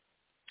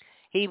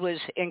 he was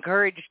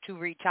encouraged to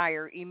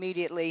retire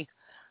immediately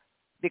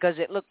because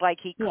it looked like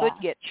he could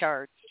get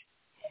charged.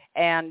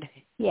 And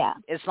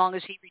as long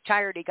as he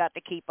retired, he got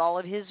to keep all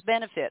of his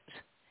benefits.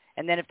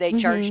 And then if they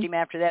charged him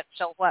after that,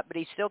 so what? But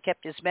he still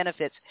kept his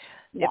benefits.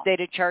 If they'd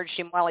have charged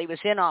him while he was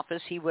in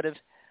office, he would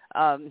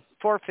have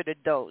forfeited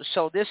those.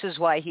 So this is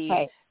why he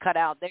cut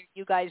out.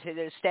 You guys had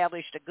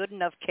established a good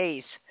enough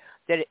case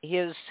that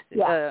his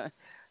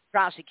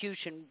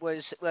prosecution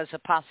was a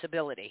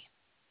possibility.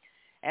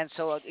 And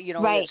so, it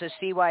was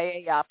a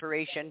CYA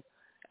operation.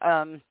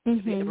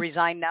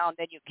 Resign now, and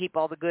then you keep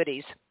all the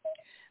goodies.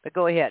 But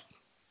go ahead.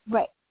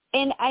 Right.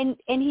 And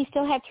he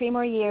still had 3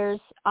 more years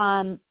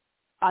on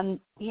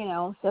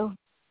so,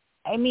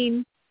 I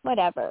mean,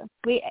 whatever.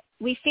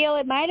 We feel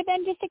it might have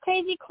been just a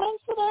crazy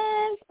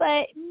coincidence,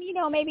 but,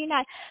 maybe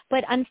not.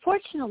 But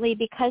unfortunately,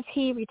 because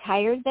he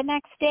retired the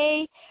next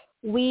day,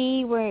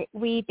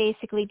 we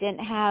basically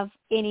didn't have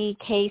any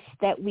case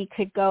that we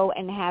could go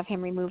and have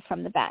him removed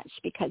from the bench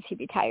because he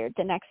retired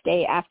the next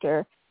day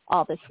after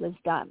all this was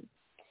done.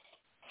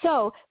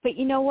 So, but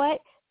you know what?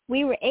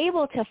 We were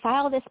able to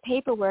file this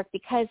paperwork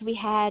because we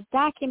had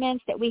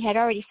documents that we had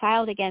already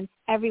filed against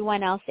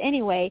everyone else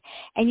anyway,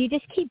 and you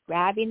just keep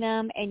grabbing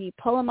them and you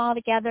pull them all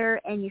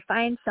together and you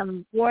find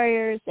some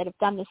warriors that have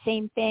done the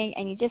same thing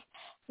and you just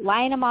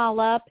line them all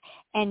up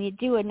and you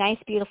do a nice,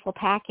 beautiful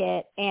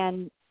packet,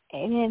 and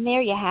then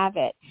there you have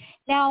it.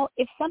 Now,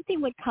 if something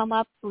would come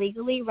up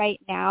legally right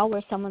now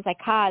where someone's like,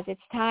 Coz,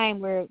 it's time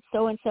where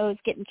so-and-so is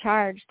getting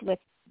charged with,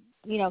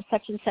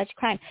 such and such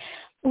crime,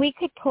 we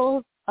could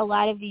pull a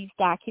lot of these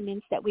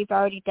documents that we've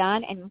already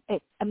done and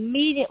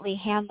immediately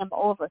hand them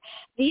over.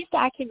 These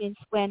documents,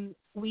 when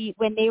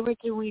they were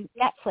doing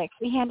Netflix,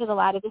 we handed a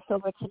lot of this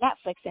over to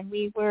Netflix, and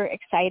we were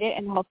excited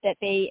and hoped that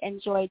they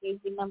enjoyed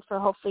using them for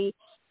hopefully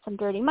some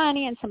dirty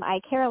money and some I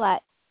care a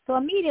lot. So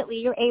immediately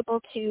you're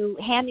able to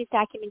hand these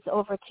documents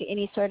over to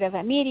any sort of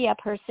a media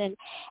person,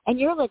 and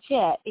you're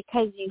legit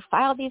because you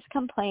filed these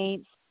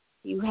complaints,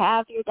 you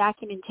have your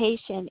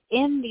documentation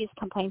in these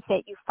complaints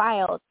that you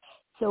filed.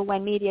 So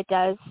when media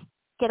does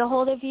get a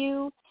hold of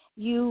you,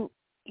 you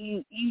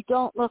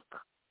don't look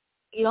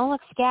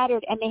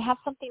scattered, and they have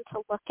something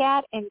to look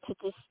at and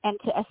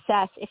to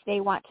assess if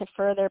they want to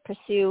further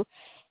pursue,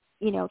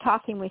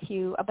 talking with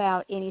you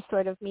about any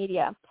sort of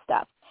media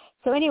stuff.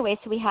 So anyway,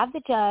 so we have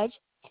the judge.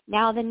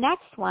 Now the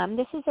next one,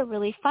 this is a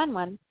really fun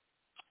one.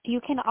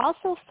 You can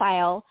also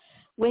file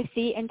with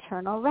the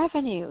Internal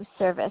Revenue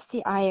Service,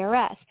 the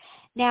IRS.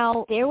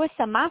 Now, there was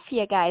some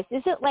mafia guys.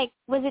 Was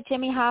it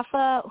Jimmy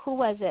Hoffa? Who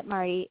was it,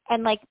 Marty?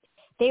 And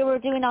they were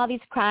doing all these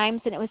crimes,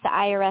 and it was the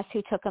IRS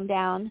who took them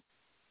down.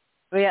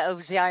 Well, yeah, it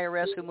was the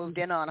IRS who moved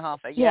in on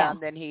Hoffa. Yeah,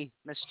 and then he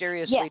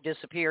mysteriously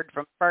disappeared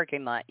from the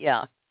parking lot.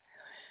 Yeah.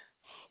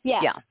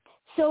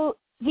 So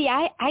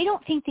I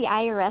don't think the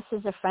IRS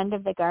is a friend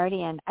of the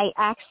Guardian. I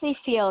actually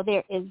feel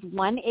there is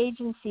one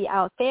agency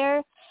out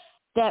there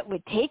that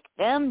would take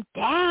them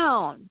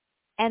down,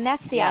 and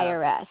that's the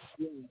IRS.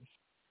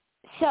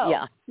 So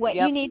what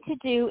you need to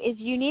do is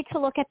you need to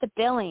look at the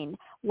billing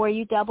where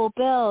you double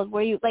billed,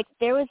 where you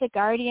there was a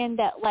Guardian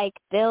that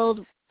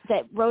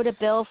wrote a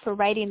bill for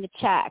writing the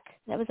check.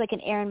 That was like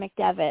an Aaron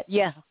McDevitt.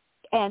 Yeah.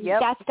 And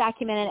that's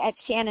documented at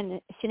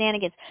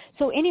Shenanigans.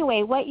 So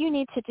anyway, what you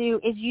need to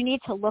do is you need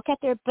to look at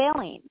their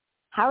billing.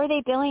 How are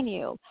they billing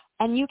you?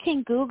 And you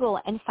can Google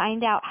and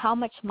find out how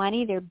much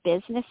money their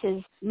business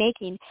is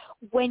making.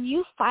 When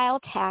you file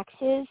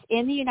taxes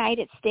in the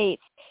United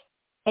States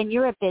and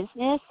you're a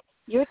business,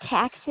 your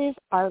taxes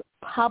are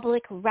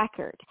public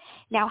record.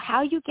 Now,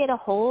 how you get a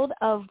hold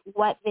of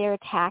what their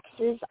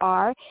taxes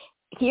are,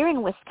 here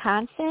in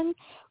Wisconsin,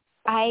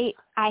 I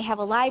have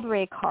a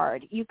library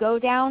card. You go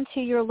down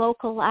to your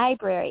local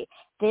library.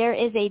 There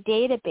is a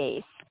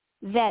database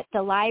that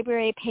the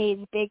library pays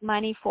big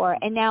money for.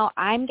 And now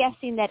I'm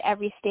guessing that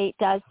every state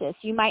does this.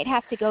 You might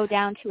have to go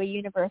down to a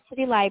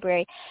university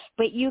library,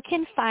 but you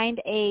can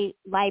find a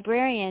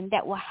librarian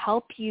that will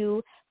help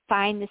you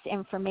find this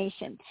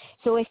information.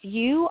 So if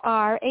you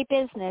are a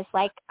business,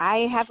 like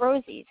I have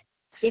Rosie's,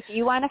 if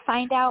you want to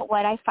find out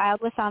what I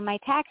filed with on my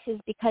taxes,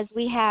 because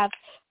we have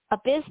a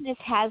business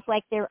has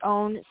their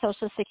own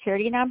social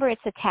security number.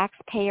 It's a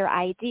taxpayer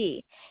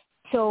ID.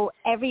 So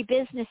every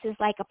business is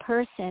like a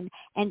person,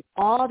 and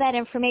all that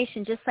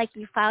information, just like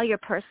you file your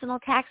personal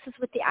taxes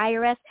with the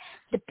IRS,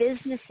 the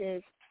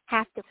businesses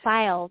have to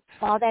file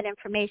all that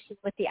information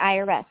with the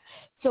IRS.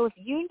 So if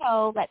you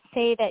know, let's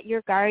say that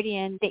your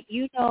guardian,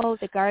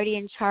 the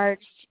guardian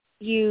charged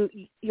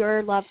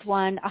your loved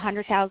one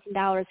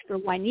 $100,000 for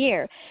 1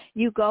 year.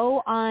 You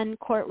go on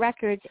court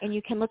records and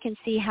you can look and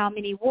see how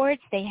many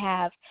wards they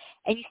have,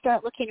 and you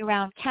start looking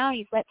around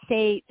counties. Let's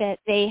say that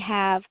they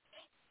have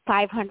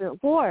 500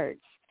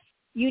 wards.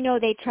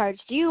 They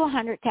charged you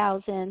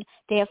 $100,000.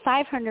 They have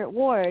 500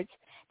 wards.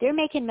 They're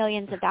making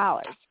millions of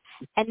dollars.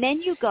 And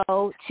then you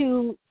go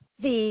to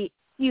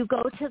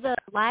the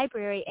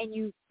library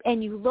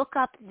and you look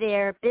up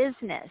their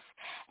business,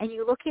 and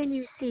you look and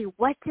you see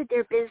what did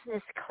their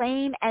business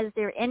claim as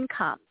their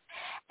income.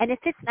 And if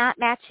it's not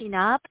matching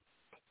up,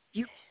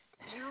 you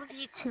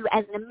need to,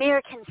 as an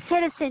American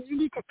citizen, you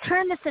need to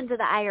turn this into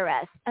the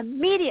IRS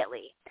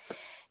immediately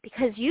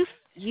because you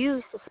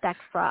suspect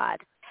fraud.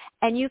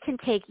 And you can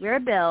take your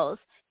bills,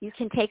 you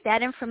can take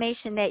that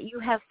information that you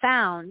have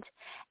found,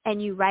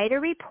 and you write a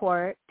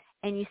report,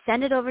 and you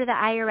send it over to the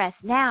IRS.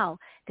 Now,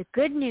 the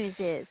good news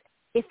is,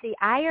 if the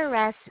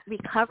IRS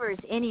recovers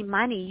any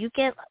money, you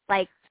get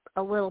like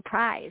a little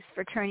prize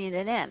for turning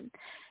it in.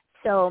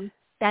 So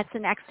that's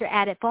an extra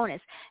added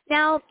bonus.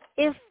 Now,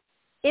 if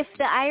the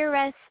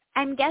IRS,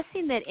 I'm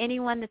guessing that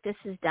anyone that this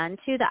is done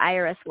to, the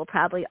IRS will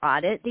probably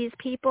audit these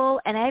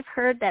people, and I've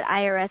heard that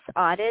IRS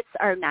audits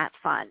are not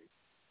fun.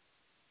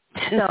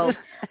 So,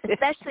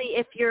 especially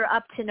if you're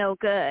up to no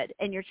good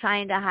and you're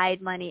trying to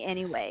hide money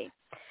anyway.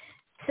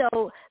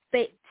 So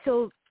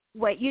go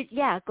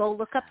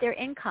look up their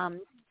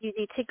income. You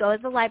need to go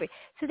to the library.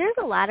 So there's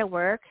a lot of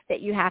work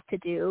that you have to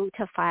do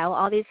to file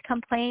all these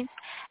complaints,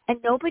 and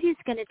nobody's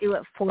going to do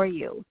it for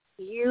you.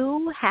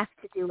 You have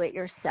to do it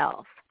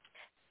yourself.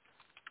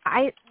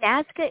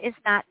 NASCA is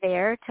not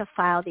there to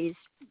file these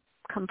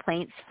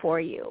complaints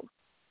for you.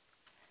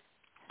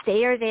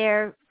 They are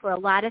there for a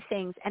lot of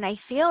things, and I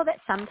feel that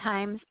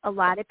sometimes a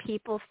lot of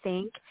people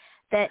think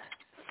that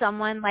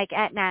someone like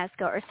at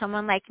NASCA or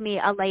someone like me,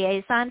 a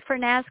liaison for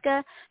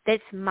NASCA,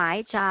 that's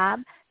my job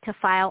to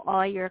file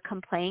all your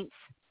complaints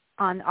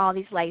on all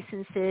these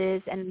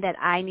licenses and that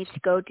I need to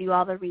go do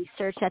all the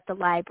research at the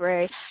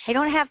library. I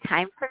don't have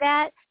time for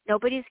that.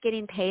 Nobody's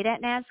getting paid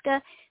at NASCA.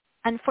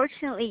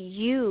 Unfortunately,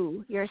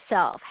 you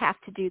yourself have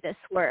to do this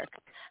work,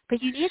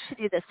 but you need to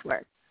do this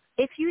work.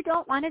 If you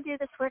don't want to do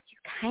this work, you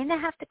kind of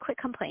have to quit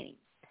complaining.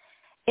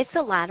 It's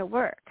a lot of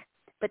work.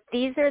 But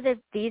these are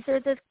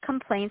the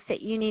complaints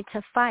that you need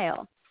to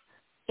file.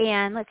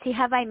 And let's see,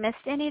 have I missed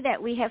any that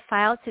we have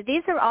filed? So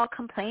these are all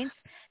complaints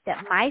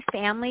that my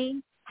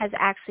family has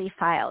actually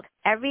filed.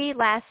 Every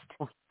last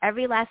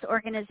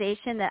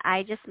organization that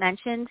I just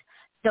mentioned,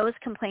 those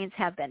complaints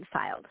have been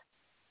filed.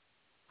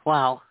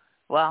 Wow.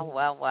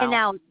 And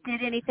now,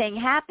 did anything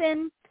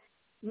happen?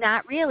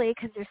 Not really,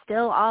 because they're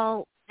still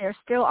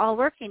all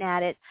working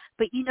at it.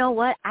 But you know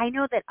what? I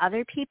know that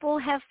other people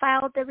have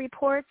filed the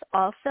reports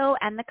also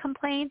and the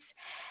complaints,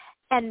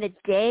 and the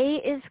day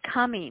is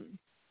coming.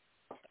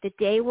 The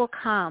day will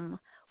come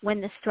when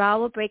the straw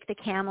will break the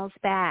camel's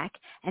back,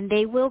 and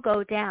they will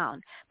go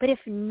down. But if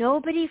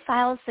nobody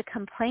files the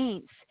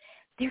complaints,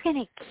 it's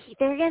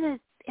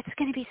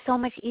going to be so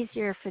much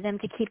easier for them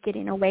to keep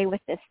getting away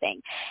with this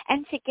thing.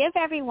 And to give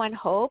everyone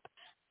hope,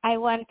 I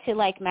want to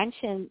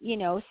mention,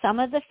 some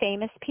of the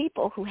famous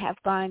people who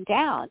have gone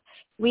down.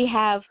 We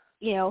have,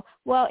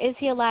 is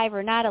he alive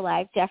or not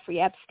alive? Jeffrey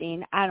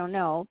Epstein, I don't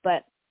know.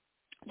 But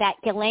that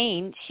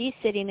Ghislaine, she's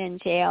sitting in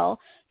jail.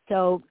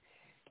 So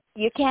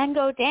you can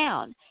go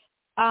down.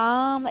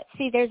 Let's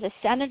see, there's a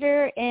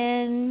senator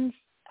in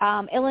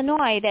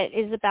Illinois that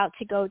is about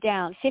to go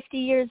down. 50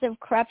 years of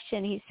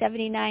corruption. He's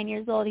 79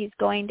 years old. He's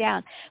going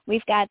down.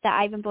 We've got the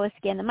Ivan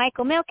Boesky and the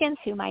Michael Milkins,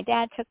 who my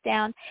dad took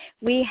down.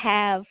 We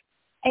have,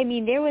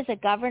 there was a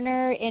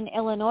governor in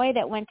Illinois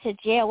that went to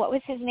jail. What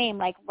was his name?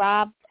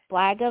 Rob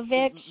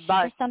Blagojevich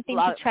or something?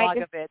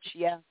 Blagojevich,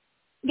 yeah.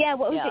 Yeah,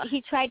 what was it?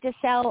 He tried to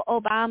sell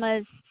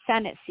Obama's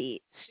Senate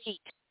seat.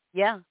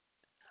 Yeah,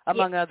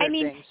 among other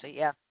things,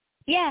 yeah.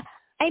 Yeah,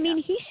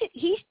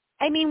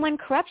 when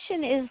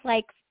corruption is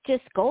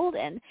just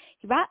golden,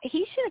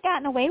 he should have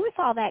gotten away with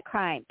all that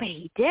crime, but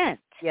he didn't.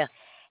 Yeah.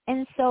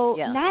 And so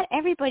not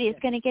everybody is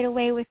going to get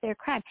away with their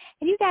crime.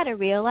 And you got to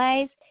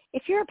realize,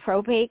 if you're a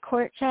probate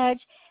court judge,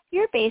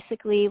 you're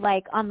basically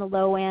on the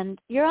low end.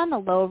 You're on the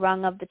low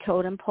rung of the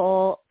totem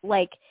pole.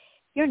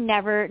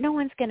 No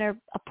one's going to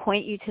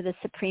appoint you to the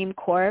Supreme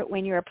Court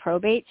when you're a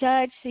probate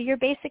judge. So you're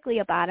basically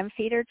a bottom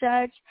feeder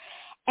judge.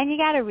 And you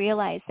got to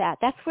realize that.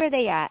 That's where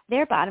they at.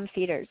 They're bottom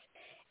feeders.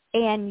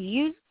 And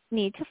you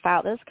need to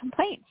file those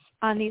complaints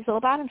on these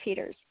little bottom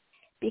feeders,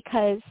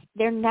 because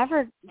they're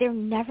never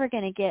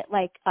going to get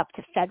up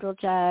to federal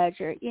judge,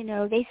 or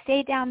they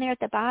stay down there at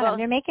the bottom. Well,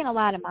 they're making a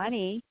lot of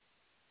money,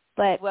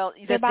 but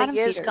the thing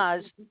is,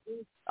 Coz,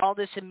 all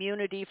this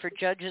immunity for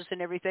judges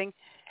and everything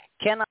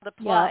cannot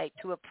apply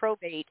to a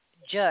probate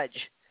judge.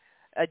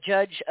 A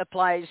judge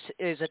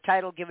is a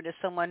title given to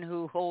someone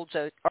who holds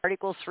a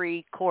Article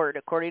 3 court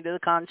according to the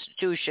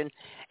Constitution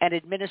and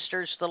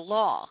administers the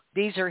law.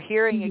 These are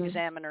hearing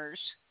examiners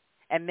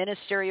and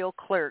ministerial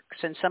clerks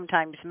and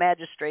sometimes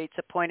magistrates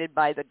appointed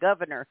by the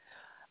governor,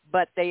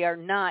 but they are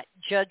not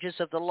judges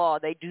of the law.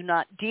 They do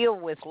not deal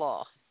with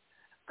law,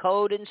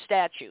 code, and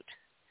statute,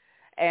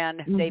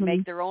 and they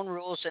make their own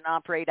rules and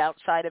operate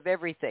outside of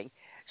everything.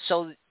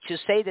 So to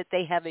say that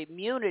they have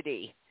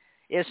immunity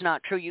is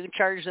not true. You can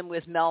charge them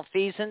with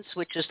malfeasance,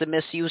 which is the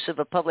misuse of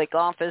a public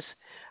office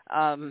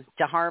to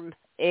harm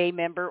a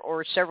member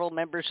or several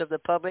members of the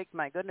public.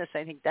 My goodness,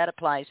 I think that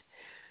applies.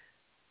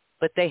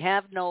 But they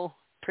have no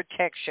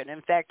protection.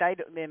 In fact,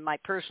 in my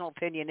personal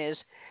opinion,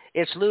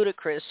 it's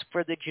ludicrous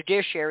for the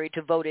judiciary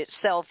to vote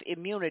itself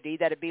immunity.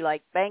 That'd be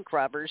like bank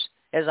robbers,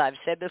 as I've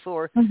said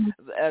before,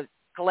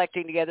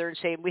 collecting together and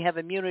saying we have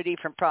immunity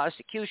from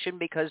prosecution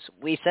because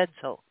we said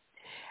so.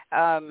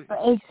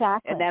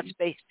 Exactly. And that's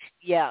based,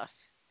 yeah.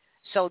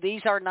 So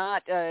these are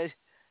not,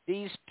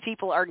 these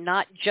people are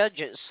not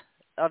judges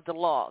of the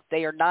law.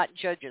 They are not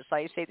judges.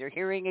 Like I say, they're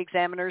hearing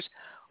examiners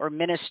or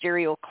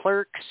ministerial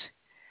clerks.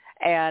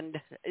 And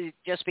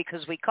just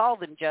because we call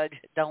them judge,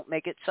 don't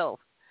make it so.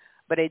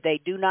 But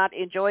they do not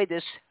enjoy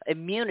this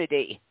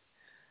immunity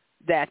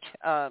that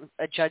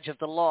a judge of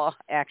the law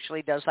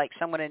actually does, like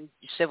someone in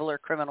civil or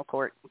criminal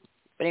court.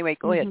 But anyway,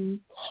 go ahead. And,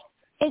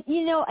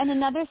 you know, and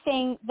another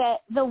thing,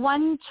 that the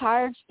one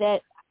charge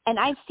that, and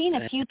I've seen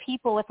a few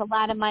people with a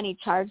lot of money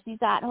charge these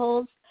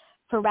at-holes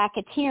for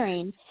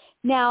racketeering.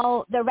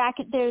 Now, there's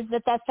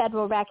that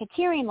federal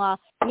racketeering law.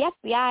 The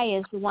FBI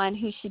is the one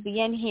who should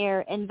be in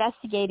here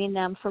investigating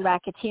them for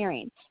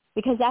racketeering,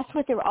 because that's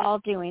what they're all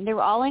doing.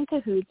 They're all in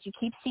cahoots. You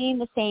keep seeing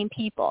the same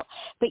people.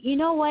 But you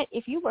know what?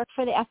 If you work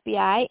for the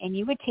FBI and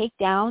you would take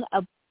down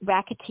a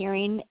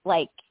racketeering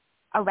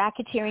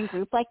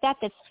group like that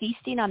that's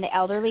feasting on the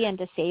elderly and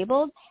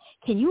disabled,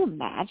 can you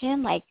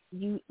imagine, like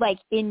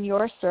in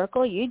your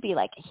circle, you'd be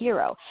like a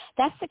hero.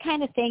 That's the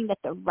kind of thing that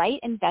the right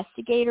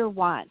investigator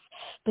wants.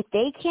 But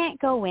they can't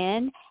go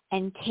in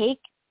and take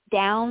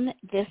down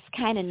this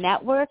kind of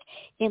network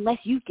unless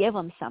you give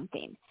them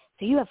something.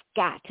 So you have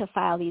got to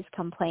file these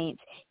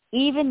complaints.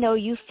 Even though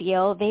you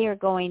feel they are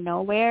going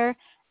nowhere,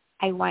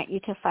 I want you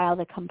to file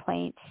the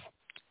complaints.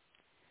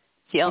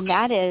 Yep. And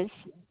that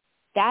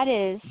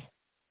is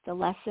the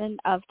lesson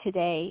of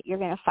today. You're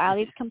going to file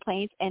these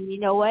complaints, and you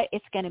know what?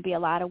 It's going to be a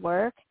lot of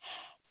work.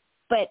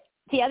 But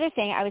the other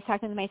thing, I was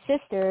talking to my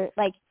sister,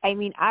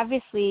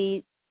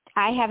 obviously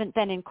I haven't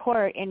been in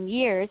court in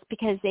years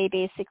because they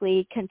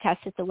basically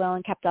contested the will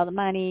and kept all the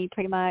money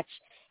pretty much,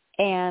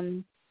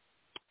 and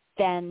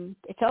then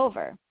it's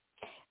over.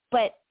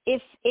 But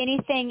if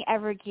anything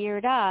ever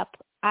geared up,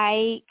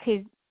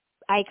 because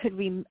a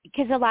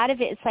lot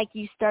of it, it's like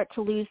you start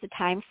to lose the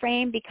time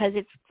frame because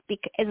as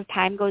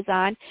time goes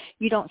on,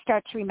 you don't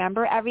start to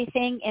remember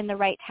everything in the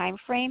right time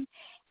frame.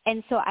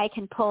 And so I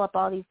can pull up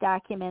all these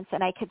documents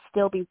and I could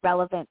still be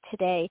relevant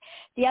today.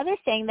 The other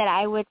thing that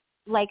I would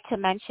like to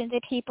mention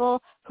to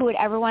people who would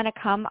ever want to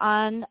come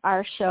on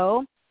our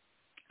show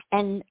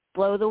and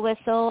blow the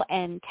whistle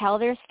and tell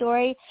their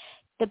story,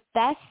 the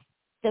best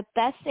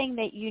thing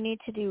that you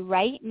need to do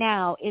right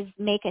now is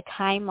make a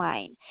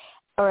timeline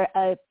or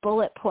a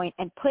bullet point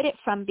and put it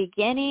from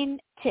beginning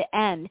to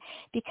end,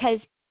 because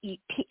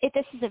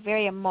this is a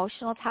very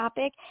emotional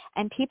topic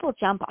and people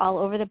jump all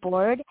over the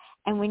board.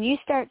 And when you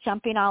start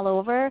jumping all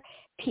over,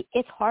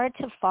 it's hard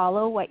to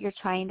follow what you're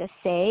trying to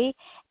say.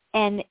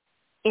 And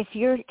if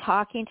you're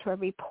talking to a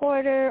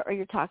reporter or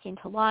you're talking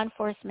to law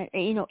enforcement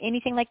or,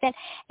 anything like that,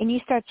 and you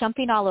start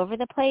jumping all over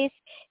the place,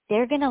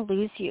 they're going to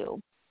lose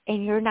you.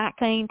 And you're not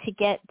going to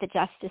get the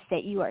justice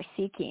that you are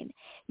seeking.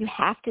 You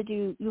have to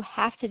do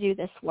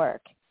this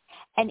work.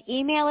 And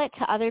email it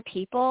to other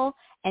people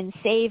and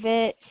save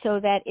it so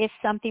that if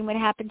something would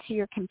happen to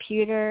your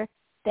computer,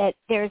 that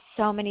there's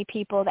so many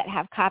people that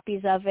have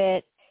copies of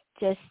it.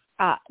 Just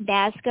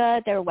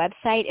NASGA, their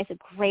website is a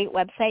great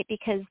website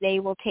because they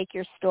will take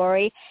your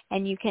story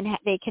and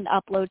they can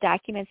upload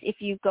documents.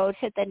 If you go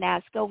to the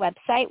NASGA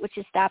website, which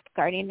is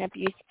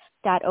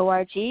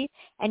stopguardianabuse.org,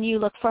 and you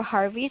look for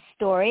Harvey's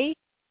story,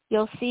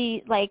 you'll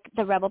see like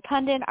the Rebel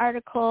Pundit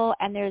article,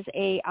 and there's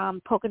a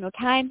Pocono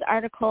Times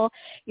article.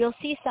 You'll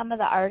see some of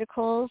the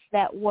articles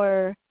that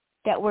were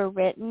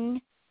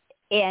written,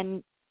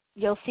 and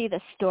you'll see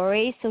the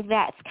story. So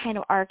that's kind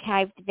of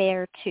archived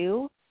there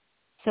too,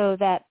 so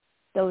that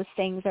those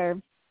things are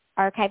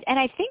archived. And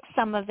I think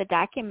some of the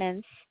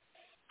documents,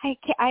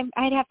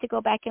 I'd have to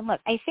go back and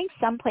look. I think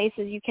some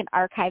places you can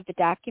archive the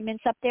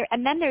documents up there.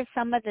 And then there's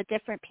some of the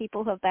different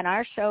people who have been on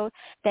our show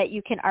that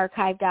you can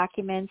archive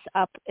documents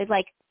up. It's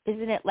like,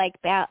 isn't it like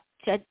what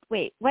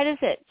is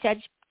it?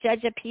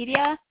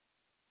 Judgepedia?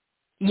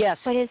 Yes.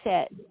 What is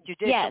it?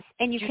 Yes.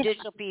 And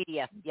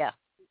Judicialpedia, yeah.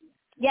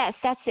 Yes,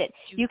 that's it.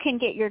 You can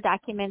get your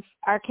documents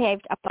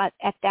archived up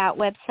at that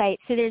website.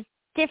 So there's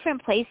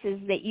different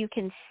places that you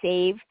can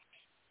save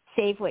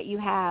what you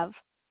have.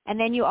 And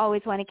then you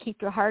always want to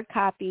keep your hard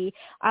copy.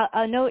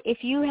 I'll note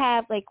if you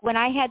have, like when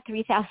I had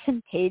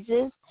 3,000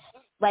 pages,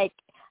 like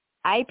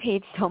I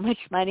paid so much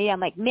money.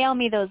 I'm like, mail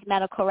me those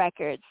medical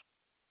records.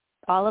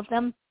 All of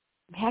them?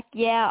 Heck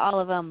yeah, all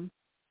of them.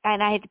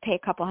 And I had to pay a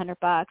couple $100,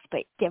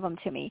 but give them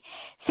to me.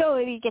 So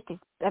you get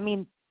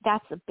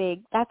that's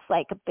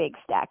like a big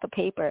stack of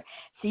paper.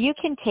 So you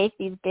can take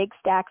these big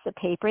stacks of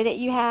paper that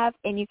you have,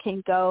 and you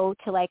can go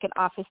to like an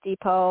Office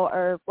Depot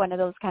or one of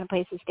those kind of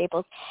places,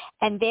 Staples,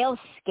 and they'll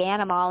scan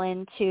them all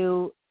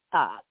into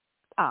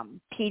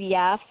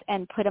PDFs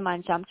and put them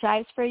on jump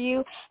drives for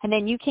you. And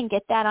then you can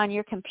get that on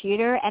your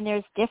computer, and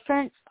there's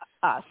different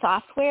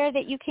software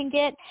that you can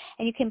get,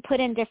 and you can put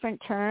in different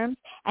terms,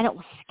 and it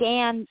will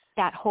scan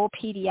that whole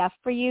PDF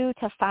for you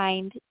to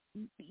find,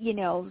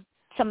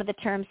 some of the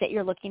terms that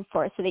you're looking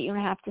for, so that you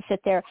don't have to sit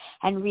there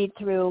and read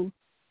through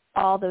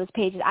all those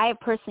pages. I have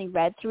personally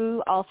read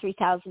through all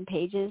 3,000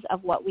 pages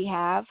of what we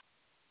have,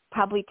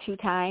 probably 2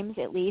 times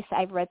at least.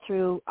 I've read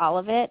through all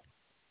of it.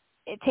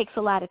 It takes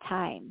a lot of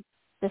time.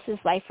 This is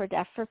life or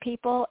death for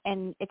people,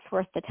 and it's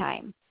worth the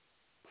time.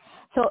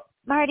 So,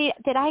 Marti,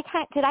 did I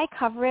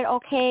cover it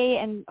okay,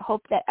 and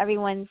hope that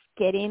everyone's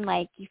getting,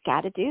 like, you've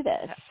got to do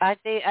this?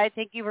 I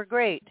think you were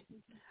great.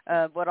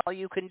 What all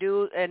you can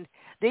do, and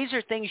these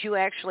are things you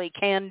actually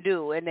can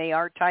do, and they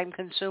are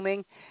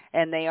time-consuming,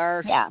 and they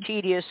are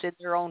tedious in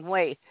their own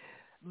way.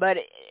 But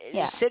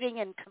sitting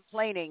and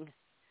complaining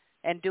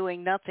and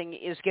doing nothing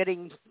is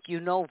getting you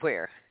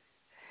nowhere.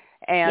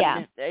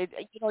 And,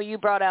 you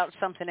brought out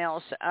something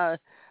else.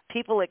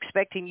 People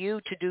expecting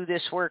you to do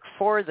this work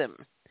for them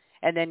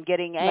and then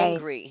getting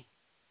angry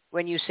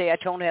when you say, I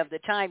don't have the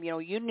time.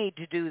 You need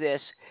to do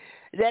this.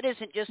 That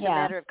isn't just a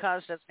matter of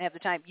Coz doesn't have the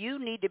time. You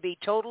need to be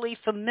totally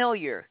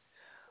familiar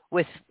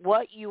with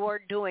what you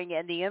are doing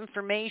and the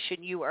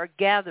information you are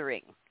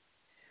gathering.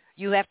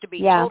 You have to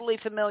be totally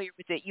familiar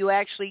with it. You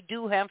actually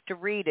do have to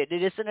read it.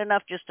 It isn't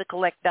enough just to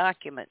collect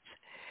documents.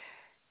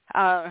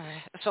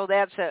 So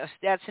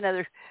that's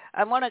another.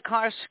 I want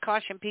to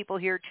caution people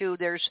here too.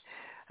 There's,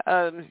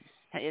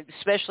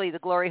 especially the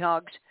glory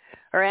hogs,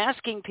 are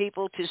asking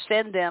people to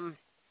send them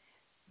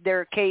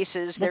their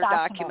cases, their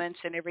documents,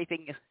 and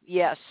everything.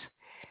 Yes,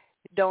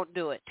 don't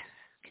do it.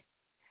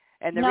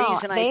 And the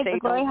reason I say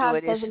don't do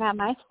it is doesn't have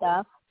my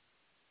stuff.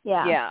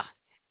 Yeah,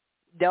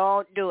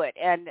 don't do it.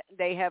 And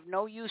they have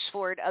no use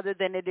for it other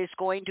than it is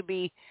going to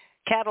be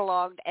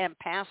cataloged and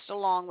passed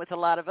along with a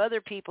lot of other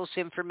people's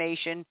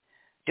information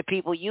to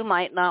people you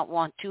might not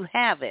want to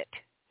have it.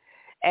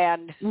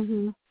 And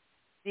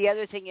the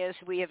other thing is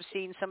we have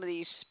seen some of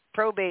these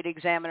probate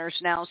examiners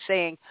now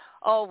saying,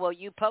 oh, well,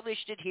 you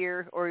published it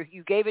here, or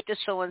you gave it to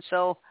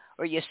so-and-so,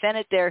 or you sent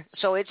it there,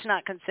 so it's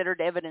not considered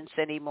evidence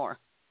anymore.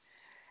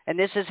 And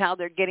this is how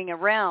they're getting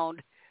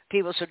around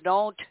people. So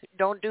don't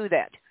do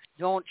that.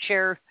 Don't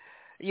share.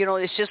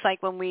 It's just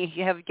like when we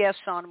have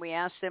guests on, we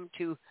ask them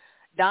to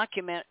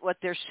document what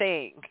they're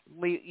saying.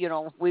 We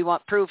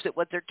want proof that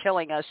what they're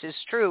telling us is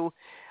true.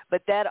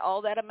 But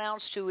all that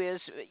amounts to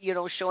is,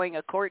 showing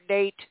a court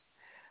date,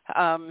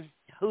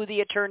 who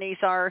the attorneys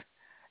are,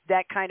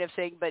 that kind of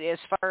thing. But as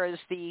far as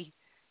the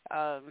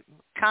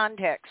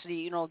context,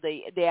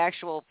 the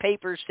actual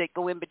papers that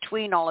go in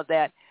between all of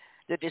that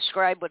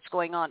describe what's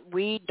going on,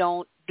 we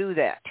don't do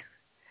that.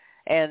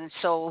 And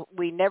so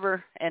we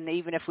never, and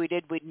even if we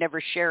did, we'd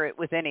never share it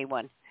with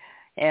anyone.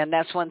 And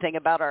that's one thing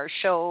about our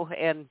show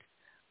and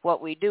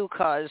what we do,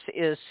 Coz,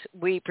 is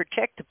we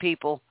protect the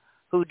people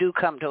who do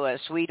come to us.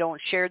 We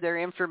don't share their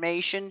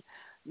information,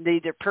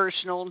 neither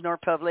personal nor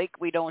public.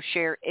 We don't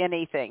share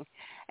anything.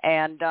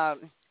 And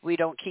we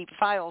don't keep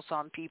files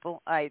on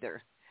people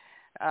either.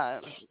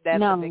 That's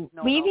a big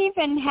no-no.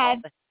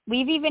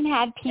 We've even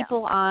had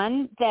people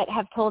on that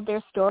have told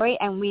their story,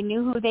 and we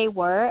knew who they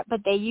were,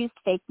 but they used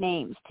fake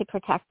names to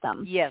protect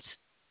them. Yes.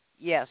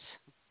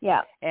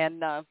 Yeah.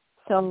 And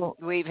so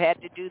we've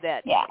had to do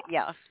that.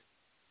 Yeah.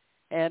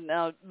 And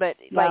but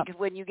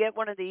when you get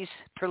one of these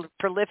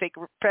prolific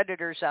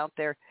predators out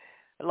there,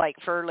 like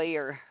Furley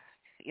or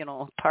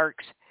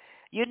Parks,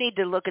 you need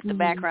to look at the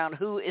background.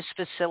 Who is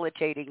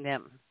facilitating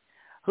them?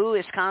 Who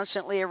is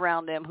constantly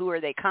around them? Who are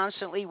they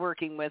constantly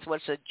working with?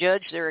 What's a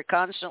judge they're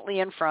constantly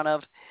in front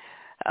of?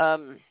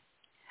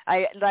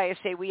 I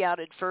say we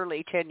outed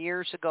Furley 10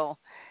 years ago,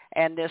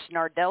 and this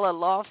Nardella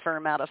law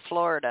firm out of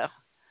Florida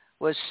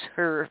was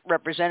her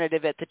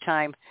representative at the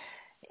time,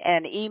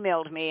 and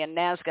emailed me, and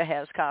NASGA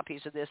has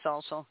copies of this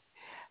also,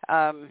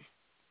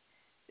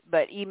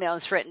 but emailed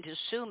and threatened to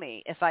sue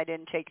me if I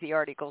didn't take the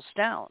articles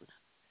down,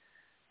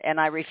 and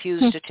I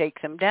refused to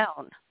take them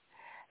down.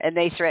 And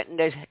they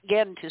threatened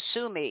again to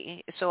sue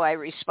me. So I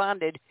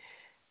responded,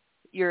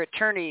 your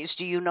attorneys,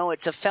 do you know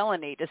it's a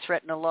felony to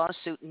threaten a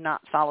lawsuit and not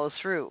follow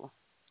through?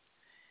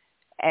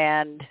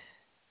 And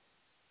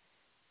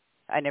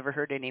I never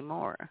heard any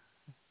more.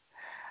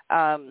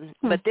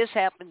 But this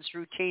happens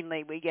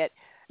routinely. We get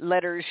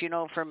letters,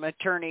 from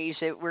attorneys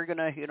that we're going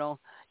to,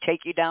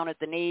 take you down at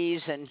the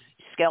knees and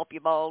scalp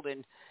you bald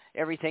and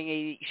everything.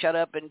 You shut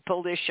up and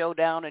pull this show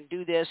down and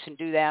do this and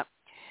do that.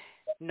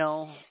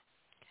 No.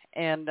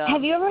 And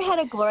have you ever had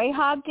a glory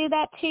hog do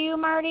that to you,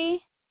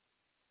 Marti?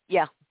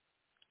 Yeah.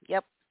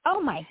 Yep.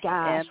 Oh my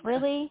gosh, and,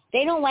 really?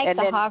 They don't like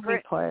the hog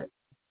report.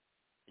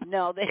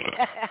 No,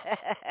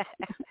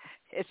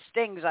 it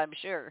stings, I'm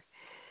sure.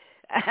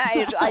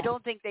 I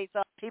don't think they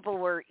thought people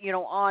were,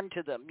 on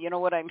to them. You know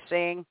what I'm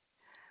saying?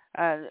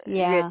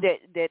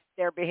 That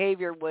their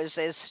behavior was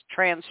as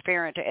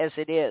transparent as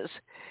it is.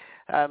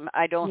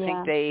 I don't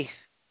think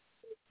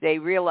they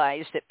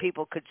realized that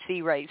people could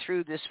see right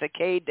through this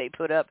facade they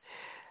put up.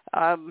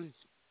 But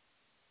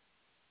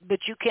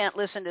you can't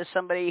listen to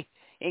somebody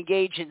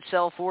engage in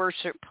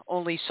self-worship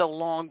only so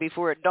long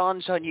before it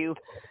dawns on you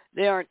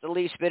they aren't the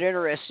least bit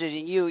interested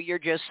in you. You're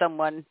just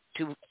someone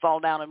to fall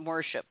down and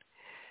worship.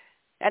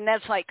 And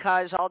that's like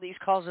Coz, all these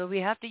calls of, we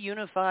have to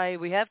unify,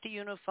 we have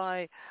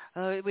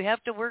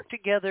to work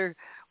together,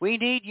 we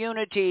need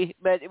unity.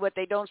 But what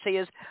they don't say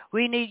is,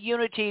 we need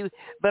unity,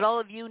 but all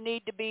of you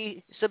need to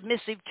be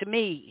submissive to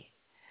me.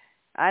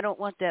 I don't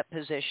want that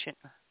position.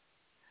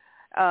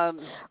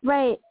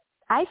 Right.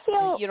 I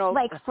feel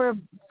like for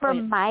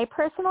my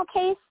personal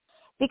case,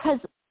 because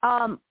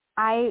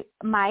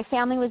my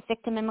family was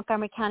victim in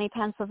Montgomery County,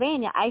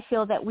 Pennsylvania. I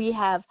feel that we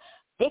have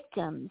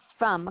victims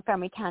from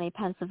Montgomery County,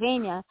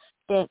 Pennsylvania,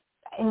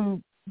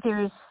 and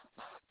there's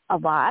a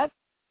lot,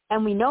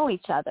 and we know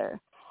each other,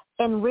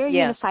 and we're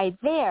unified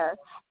there,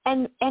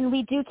 and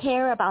we do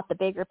care about the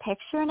bigger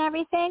picture and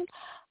everything.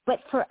 But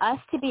for us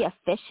to be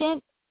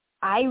efficient,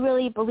 I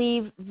really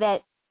believe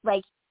that,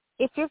 like,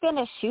 if you're going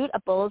to shoot a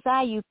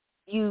bullseye, you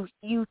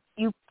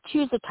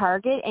choose a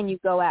target and you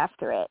go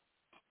after it.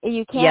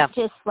 You can't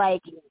just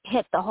like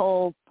hit the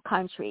whole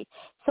country.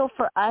 So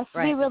for us,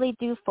 we really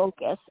do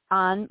focus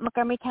on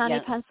Montgomery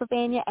County,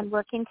 Pennsylvania, and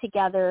working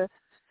together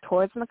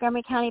towards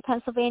Montgomery County,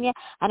 Pennsylvania.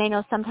 And I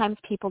know sometimes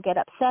people get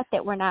upset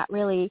that we're not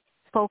really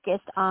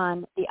focused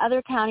on the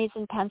other counties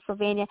in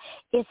Pennsylvania.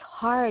 It's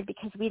hard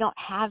because we don't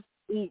have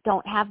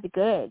the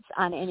goods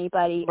on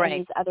anybody in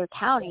these other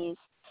counties.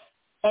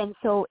 And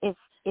so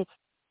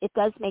it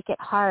does make it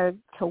hard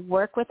to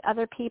work with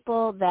other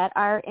people that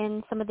are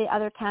in some of the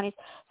other counties.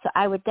 So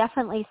I would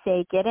definitely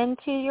say get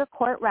into your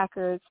court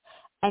records,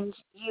 and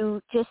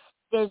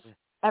there's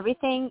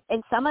everything,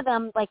 and some of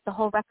them, like the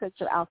whole records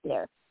are out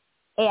there.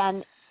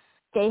 And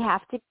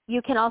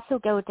you can also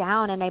go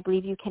down, and I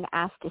believe you can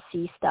ask to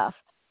see stuff.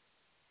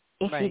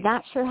 If you're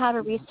not sure how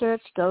to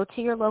research, go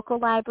to your local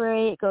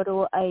library, go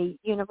to a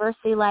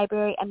university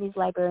library, and these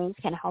librarians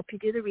can help you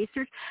do the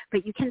research.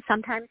 But you can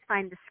sometimes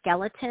find the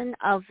skeleton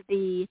of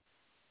the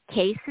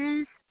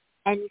cases,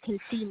 and you can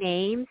see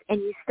names,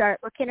 and you start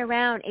looking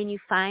around, and you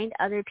find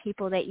other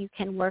people that you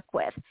can work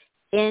with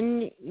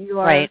in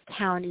your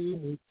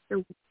county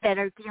that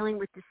are dealing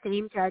with the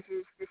same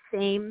judges, the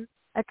same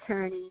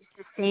attorneys,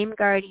 the same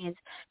guardians,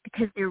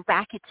 because they're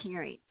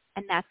racketeering.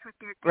 And that's what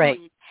they're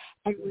doing.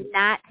 And we're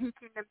not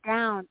taking them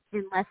down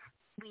unless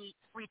we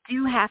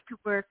do have to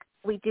work.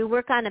 We do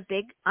work on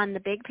the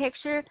big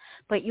picture,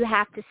 but you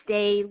have to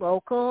stay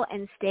local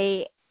and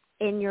stay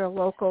in your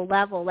local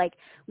level. Like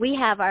we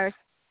have our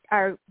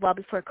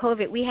before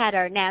COVID, we had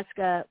our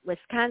NASGA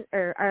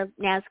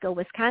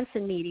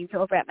Wisconsin meetings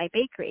over at my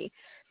bakery.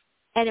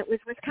 And it was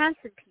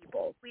Wisconsin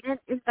people. We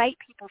didn't invite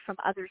people from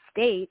other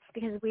states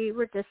because we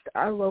were just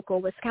our local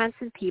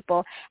Wisconsin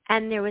people.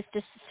 And there was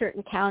just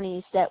certain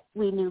counties that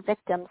we knew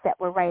victims that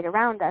were right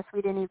around us.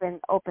 We didn't even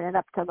open it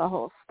up to the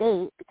whole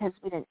state because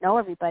we didn't know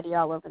everybody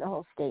all over the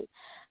whole state.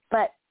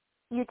 But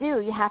you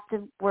have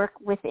to work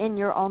within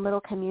your own little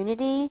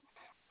community.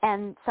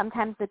 And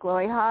sometimes the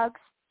glory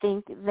hogs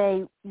think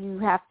you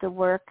have to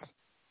work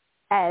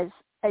as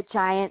a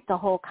giant, the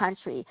whole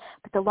country.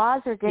 But the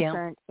laws are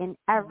different in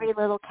every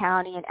little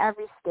county, in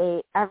every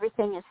state.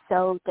 Everything is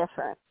so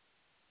different.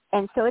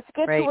 And so it's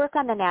good to work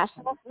on the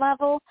national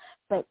level,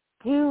 but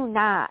do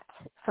not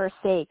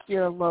forsake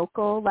your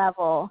local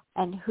level.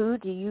 And who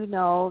do you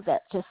know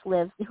that just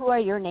lives? Who are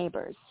your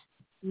neighbors?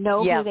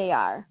 Know who they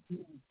are.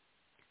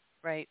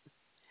 Right.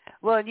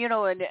 Well,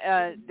 and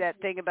that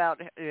thing about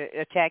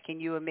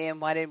attacking you and me,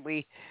 and why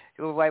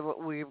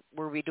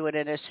were we doing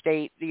in a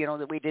state,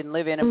 that we didn't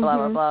live in, and blah,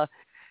 blah, blah.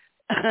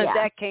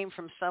 That came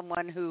from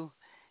someone who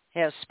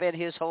has spent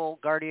his whole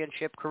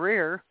guardianship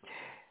career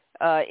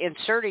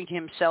inserting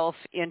himself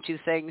into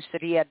things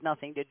that he had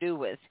nothing to do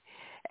with,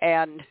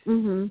 and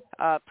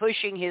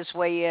pushing his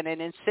way in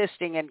and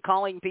insisting and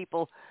calling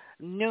people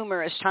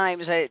numerous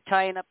times,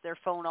 tying up their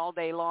phone all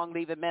day long,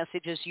 leaving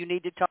messages. You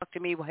need to talk to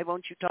me. Why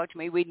won't you talk to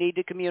me? We need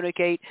to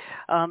communicate.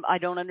 I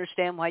don't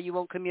understand why you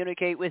won't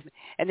communicate with me.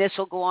 And this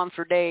will go on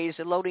for days,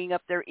 and loading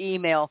up their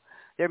email,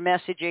 their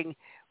messaging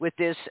with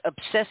this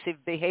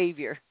obsessive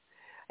behavior,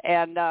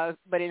 and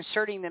but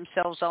inserting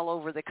themselves all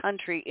over the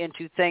country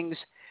into things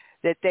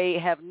that they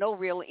have no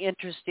real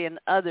interest in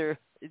other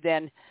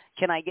than,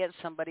 can I get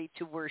somebody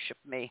to worship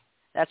me?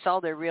 That's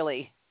all they're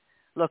really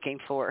looking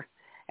for.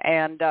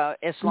 And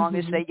as long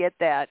as they get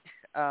that,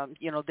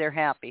 they're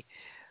happy.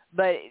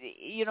 But,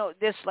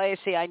 this, like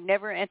I say, I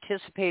never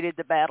anticipated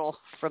the battle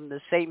from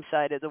the same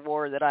side of the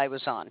war that I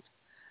was on.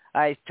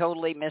 I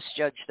totally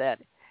misjudged that.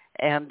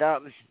 And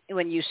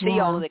when you see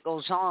all that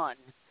goes on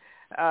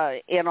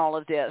in all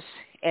of this,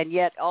 and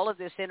yet all of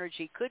this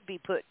energy could be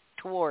put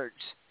towards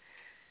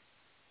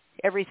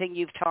everything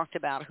you've talked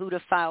about, who to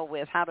file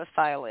with, how to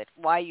file it,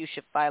 why you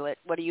should file it,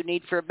 what do you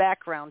need for a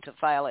background to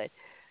file it.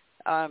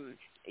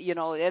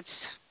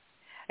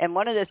 And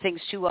one of the things,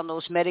 too, on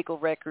those medical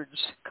records,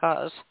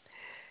 Coz,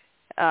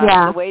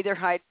 the way they're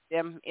hiding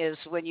them is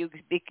when you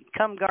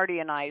become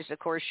guardianized, of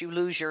course, you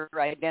lose your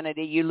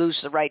identity. You lose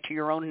the right to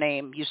your own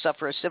name. You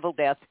suffer a civil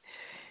death.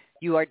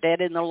 You are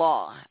dead in the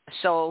law.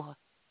 So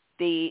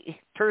the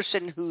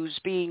person who's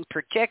being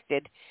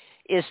protected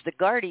is the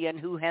guardian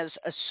who has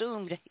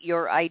assumed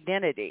your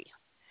identity.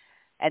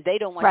 And they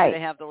don't want you to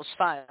have those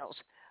files.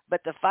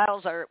 But the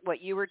files are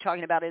what you were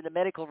talking about in the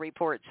medical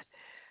reports.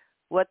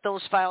 What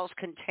those files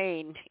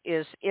contain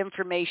is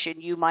information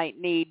you might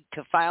need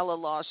to file a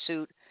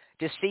lawsuit,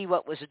 to see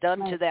what was done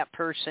to that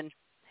person.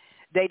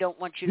 They don't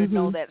want you to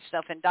know that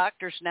stuff. And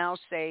doctors now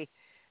say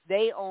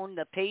they own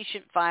the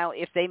patient file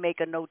if they make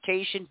a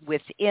notation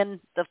within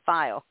the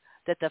file.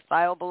 that the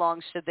file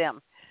belongs to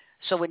them.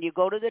 So when you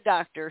go to the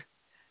doctor,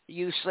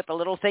 you slip a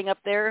little thing up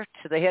there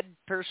to the head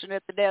person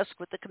at the desk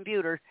with the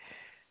computer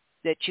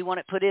that you want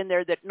it put in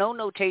there, that no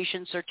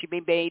notations are to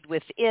be made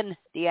within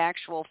the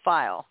actual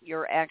file,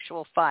 your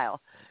actual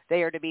file.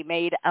 They are to be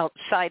made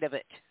outside of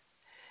it.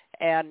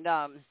 And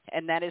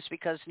that is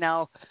because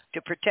now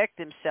to protect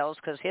themselves,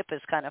 because HIPAA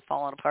is kind of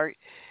falling apart,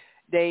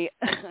 they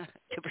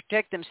to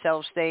protect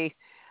themselves, they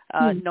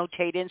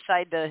notate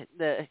inside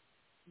the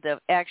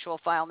actual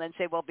file and then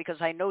say, well, because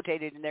I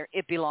notated in there,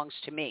 it belongs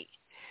to me.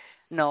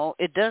 No,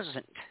 it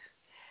doesn't.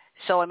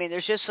 So, I mean,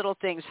 there's just little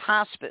things.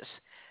 Hospice.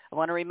 I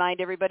want to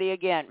remind everybody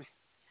again,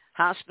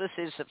 hospice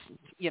is,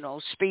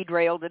 speed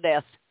rail to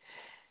death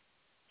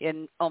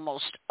in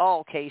almost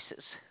all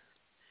cases.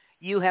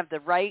 You have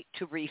the right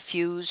to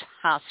refuse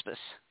hospice.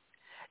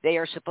 They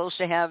are supposed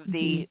to have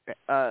the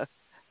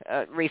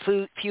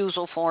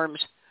refusal forms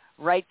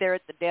right there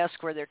at the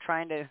desk where they're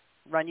trying to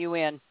run you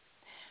in.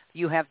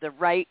 You have the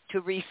right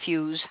to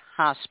refuse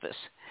hospice.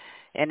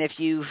 And if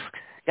you've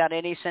got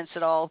any sense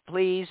at all,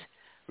 please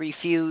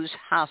refuse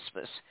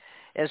hospice.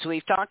 As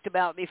we've talked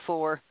about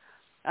before,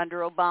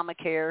 under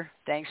Obamacare,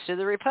 thanks to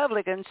the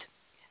Republicans,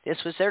 this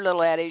was their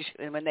little adage,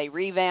 and when they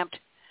revamped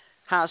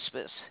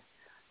hospice,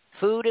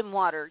 food and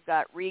water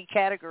got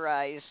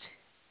recategorized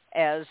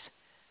as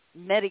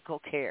medical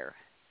care,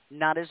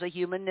 not as a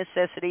human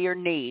necessity or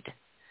need,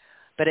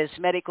 but as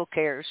medical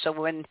care. So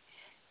when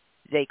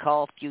they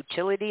call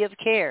futility of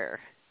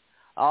care,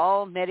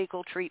 all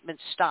medical treatment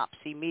stops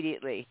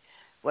immediately.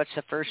 What's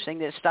the first thing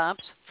that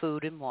stops?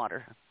 Food and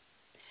water.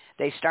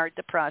 They start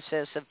the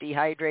process of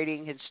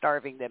dehydrating and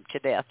starving them to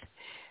death.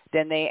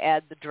 Then they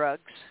add the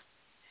drugs,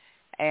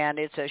 and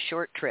it's a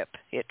short trip.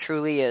 It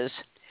truly is.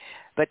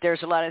 But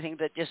there's a lot of things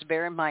that just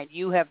bear in mind.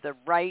 You have the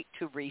right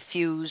to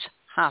refuse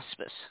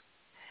hospice,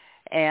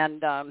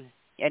 and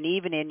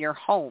even in your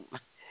home.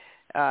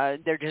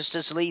 They're just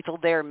as lethal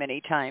there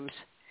many times.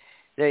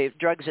 The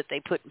drugs that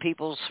they put in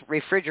people's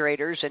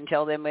refrigerators and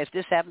tell them if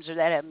this happens or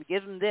that happens,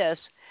 give them this,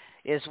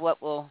 is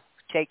what will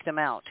take them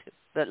out.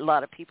 But a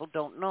lot of people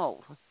don't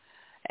know.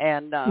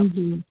 And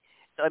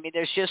so, I mean,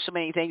 there's just so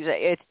many things.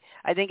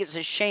 I think it's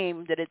a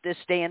shame that at this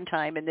day and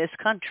time in this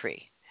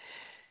country,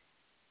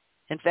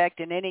 in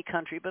fact, in any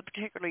country, but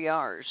particularly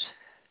ours,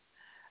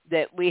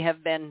 that we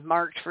have been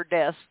marked for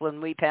death when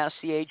we pass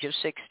the age of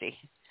 60.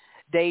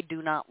 They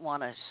do not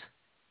want us.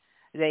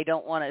 They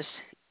don't want us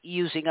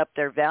using up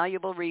their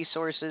valuable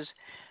resources.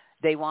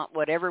 They want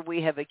whatever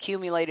we have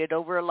accumulated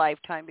over a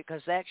lifetime,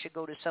 because that should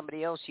go to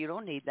somebody else. You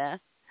don't need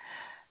that.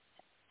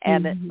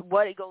 And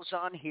what goes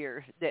on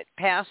here that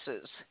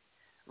passes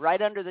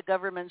right under the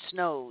government's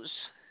nose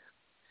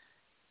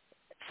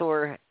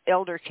for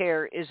elder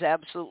care is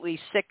absolutely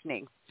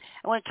sickening.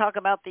 I want to talk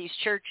about these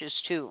churches,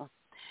 too.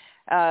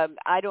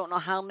 I don't know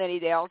how many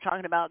they're all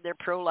talking about. They're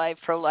pro-life,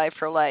 pro-life,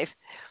 pro-life.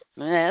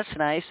 That's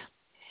nice.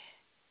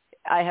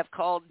 I have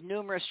called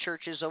numerous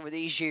churches over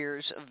these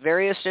years of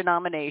various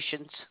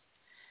denominations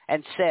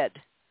and said,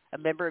 a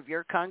member of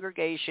your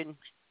congregation,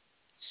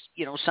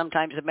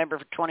 sometimes a member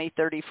for 20,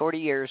 30, 40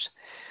 years,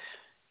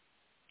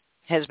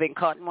 has been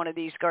caught in one of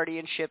these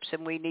guardianships,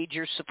 and we need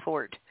your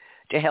support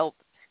to help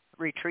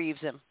retrieve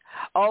them.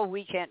 Oh,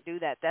 we can't do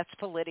that. That's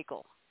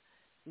political.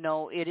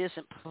 No, it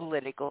isn't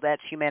political.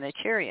 That's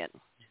humanitarian.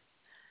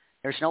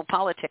 There's no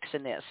politics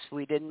in this.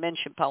 We didn't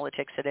mention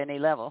politics at any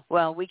level.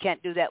 Well, we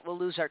can't do that. We'll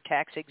lose our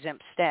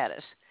tax-exempt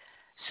status.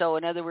 So,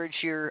 in other words,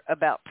 you're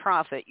about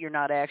profit. You're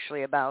not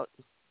actually about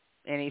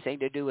anything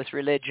to do with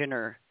religion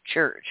or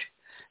church.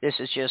 This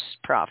is just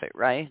profit,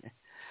 right?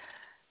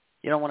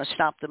 You don't want to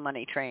stop the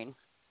money train.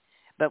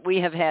 But we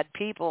have had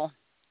people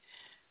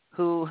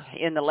who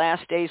in the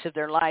last days of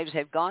their lives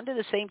have gone to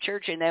the same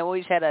church, and they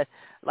always had a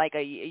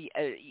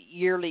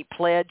yearly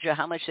pledge of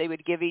how much they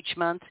would give each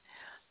month.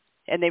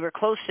 And they were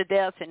close to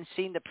death and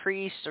seen the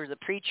priest or the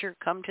preacher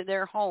come to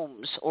their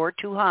homes or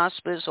to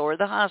hospice or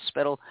the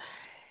hospital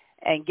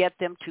and get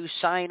them to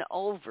sign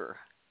over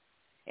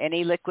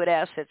any liquid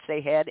assets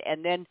they had.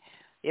 And then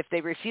if they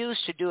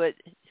refused to do it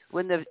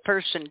when the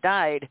person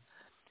died,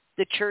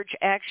 the church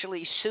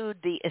actually sued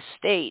the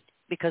estate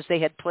because they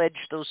had pledged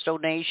those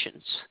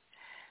donations.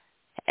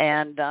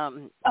 And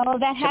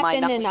that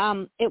happened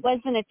in it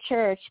wasn't a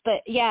church,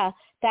 but yeah,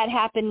 that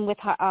happened with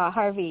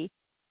Harvey.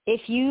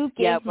 If you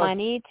give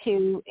money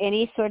to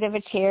any sort of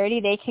a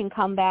charity, they can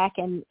come back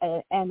and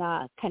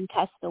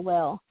contest the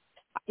will.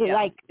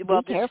 Yeah.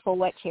 Be careful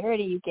what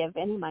charity you give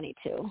any money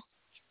to.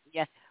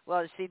 Yeah.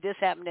 Well, see, this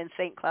happened in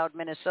St. Cloud,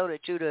 Minnesota,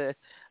 too, to a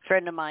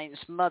friend of mine's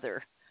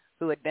mother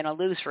who had been a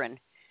Lutheran.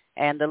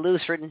 And the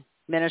Lutheran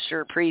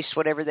minister, priest,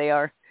 whatever they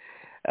are,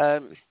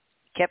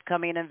 kept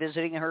coming and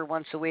visiting her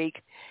once a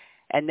week.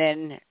 And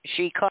then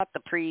she caught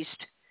the priest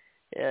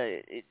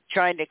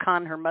trying to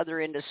con her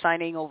mother into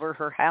signing over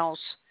her house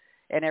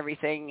and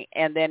everything.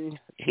 And then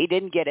he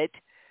didn't get it.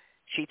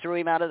 She threw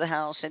him out of the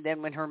house. And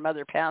then when her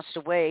mother passed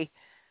away,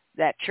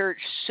 that church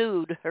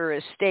sued her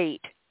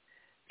estate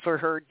for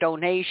her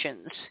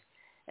donations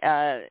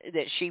that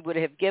she would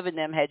have given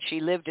them had she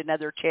lived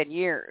another 10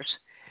 years.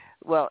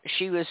 well,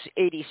 she was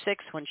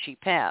 86 when she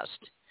passed.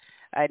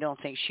 I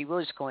don't think she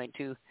was going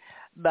to,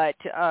 but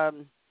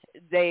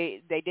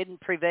they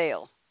didn't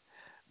prevail.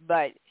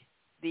 But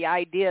the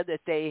idea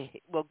that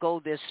they will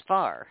go this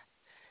far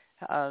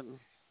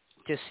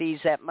to seize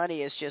that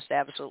money is just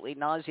absolutely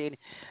nauseating.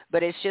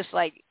 But it's just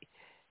like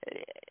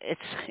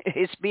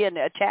it's being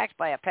attacked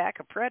by a pack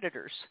of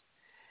predators.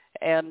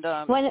 And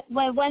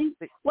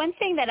one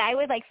thing that I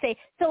would like to say,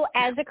 so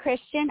as a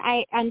Christian,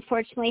 I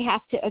unfortunately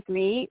have to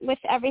agree with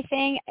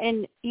everything,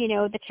 and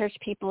the church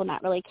people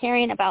not really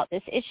caring about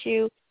this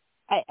issue.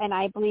 And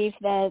I believe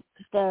that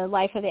the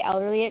life of the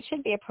elderly, it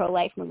should be a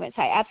pro-life movement.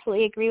 So I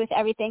absolutely agree with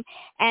everything.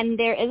 And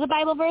there is a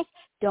Bible verse,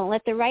 don't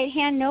let the right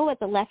hand know what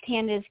the left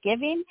hand is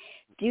giving.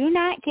 Do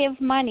not give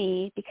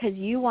money because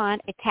you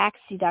want a tax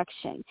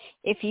deduction.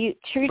 If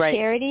true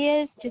charity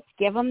is, just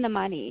give them the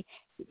money.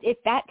 If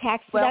that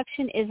tax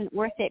deduction isn't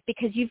worth it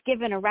because you've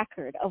given a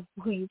record of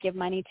who you give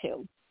money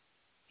to.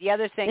 The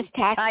other thing,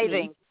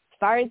 tithing. As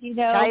far as you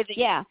know, tithing,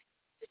 yeah.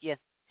 Yeah.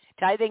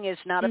 Tithing is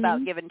not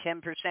about giving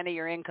 10% of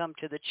your income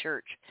to the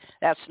church.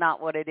 That's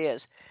not what it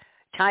is.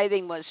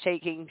 Tithing was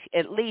taking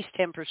at least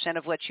 10%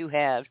 of what you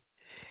have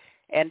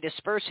and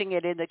dispersing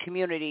it in the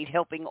community,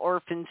 helping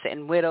orphans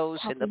and widows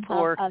and the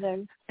poor.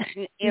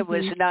 It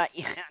was not,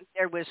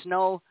 there was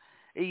no,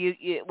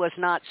 it was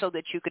not so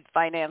that you could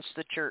finance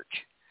the church.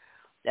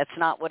 That's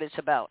not what it's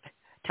about.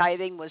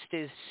 Tithing was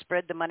to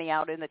spread the money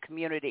out in the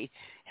community,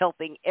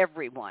 helping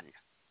everyone.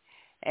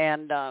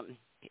 And,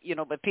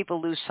 but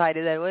people lose sight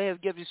of that. Well,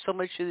 I've given so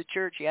much to the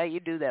church. Yeah, you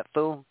do that,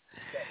 fool.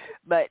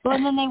 But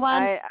then they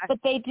want, but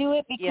they do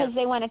it because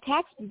they want a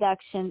tax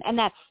deduction, and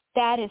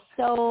that is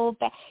so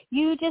bad.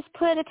 You just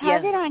put a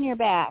target on your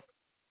back.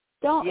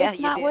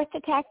 It's not worth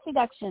the tax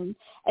deduction.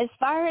 As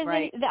far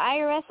as the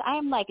IRS,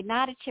 I'm like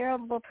not a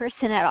charitable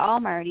person at all,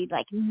 Marty.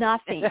 Like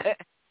nothing,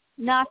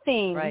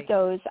 nothing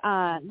goes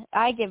on.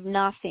 I give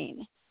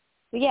nothing.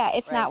 But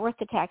it's not worth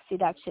the tax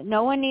deduction.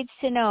 No one needs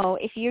to know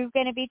if you're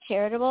going to be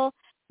charitable.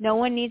 No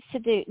one needs to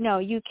do. No,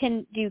 you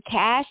can do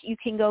cash. You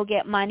can go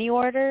get money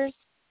orders.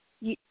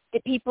 The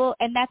people,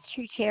 and that's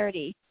true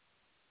charity.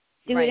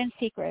 Do it in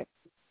secret.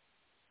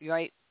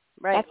 Right.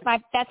 That's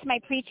my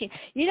preaching.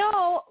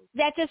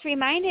 That just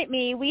reminded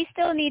me. We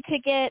still need to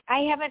get. I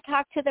haven't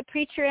talked to the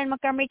preacher in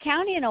Montgomery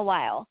County in a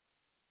while.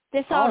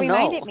 This all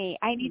reminded me.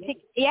 I need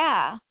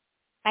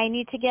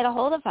to get a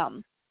hold of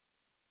him.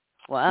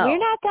 Wow. We're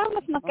not done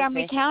with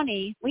Montgomery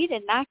County. We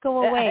did not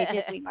go away,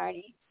 did we,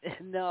 Marty?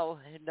 No.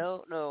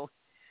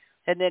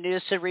 And then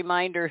just a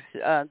reminder,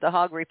 the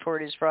Hog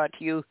Report is brought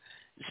to you,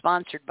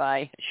 sponsored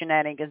by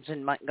Shenanigans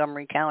in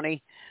Montgomery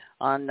County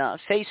on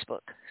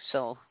Facebook.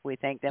 So we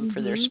thank them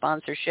for their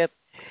sponsorship.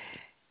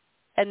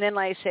 And then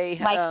like I say,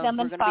 like them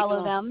and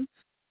follow them.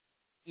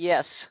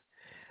 Yes.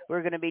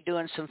 We're going to be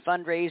doing some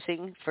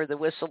fundraising for the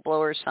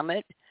Whistleblower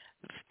Summit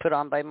put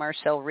on by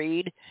Marcel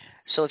Reed.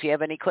 So if you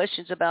have any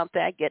questions about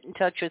that, get in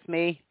touch with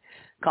me.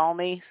 Call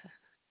me,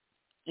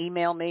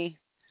 email me,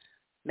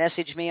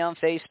 message me on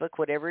Facebook,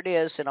 whatever it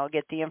is, and I'll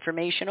get the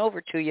information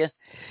over to you.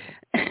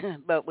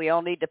 But we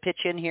all need to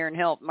pitch in here and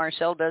help.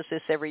 Marcel does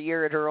this every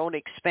year at her own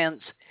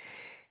expense.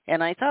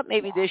 And I thought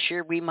maybe this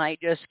year we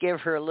might just give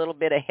her a little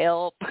bit of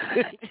help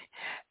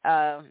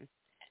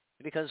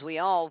because we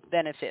all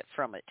benefit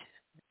from it.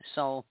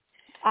 So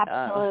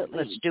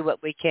let's do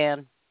what we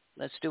can.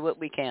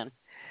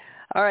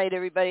 All right,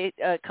 everybody.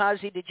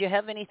 Kazi, did you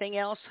have anything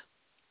else?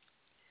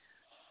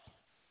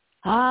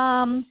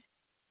 I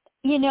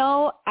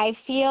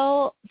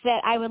feel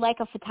that I would like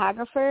a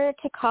photographer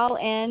to call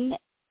in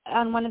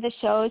on one of the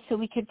shows so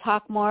we could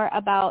talk more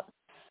about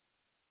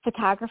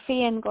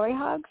photography and glory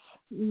hogs,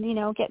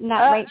 getting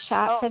that right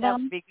shot for them.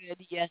 That would be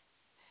good,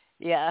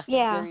 Yeah.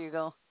 There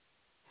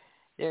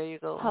you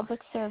go. Public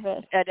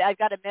service. And I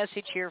got a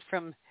message here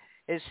from,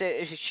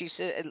 she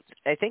said,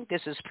 I think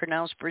this is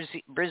pronounced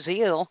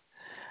Brazil.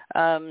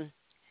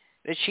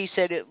 She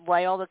said,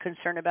 why all the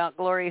concern about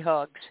glory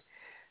hogs?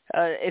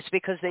 It's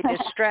because they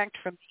distract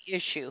from the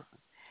issue,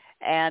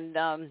 and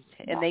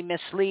they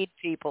mislead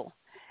people,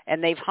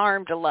 and they've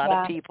harmed a lot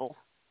of people,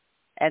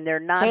 and they're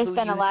not who you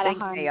think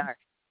they are.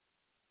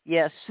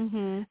 Yes,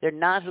 they're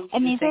not who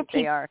you think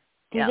they are.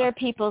 These are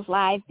people's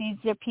lives. These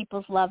are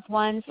people's loved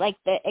ones. Like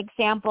the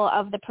example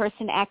of the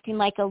person acting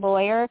like a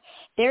lawyer.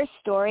 There's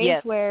stories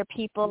where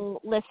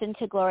people listened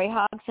to glory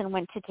hogs and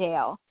went to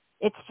jail.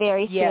 It's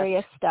very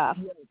serious stuff.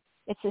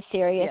 It's a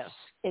serious.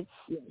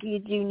 You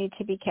do need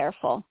to be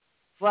careful.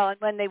 Well,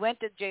 and when they went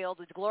to jail,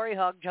 the glory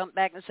hog jumped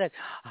back and said,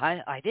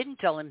 I didn't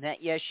tell him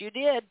that. Yes, you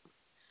did.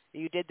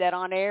 You did that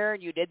on air,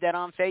 and you did that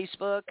on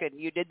Facebook, and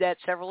you did that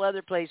several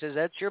other places.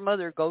 That's your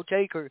mother. Go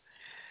take her.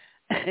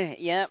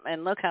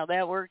 And look how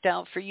that worked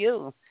out for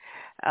you.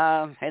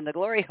 And the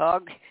glory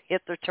hog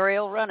hit the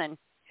trail running.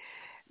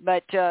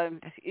 But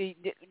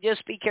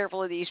just be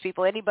careful of these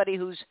people. Anybody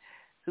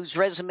whose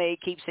resume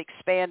keeps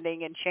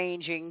expanding and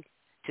changing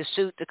to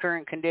suit the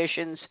current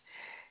conditions,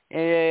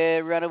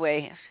 run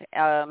away.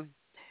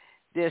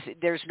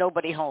 there's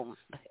nobody home.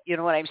 You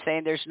know what I'm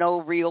saying? There's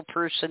no real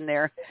person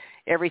there.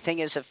 Everything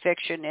is a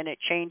fiction, and it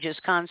changes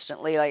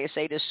constantly, like I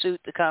say, to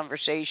suit the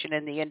conversation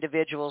and the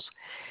individuals.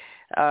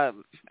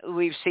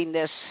 We've seen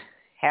this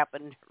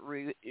happen,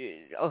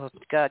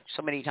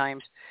 so many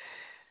times.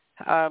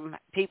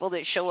 People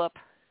that show up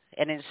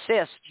and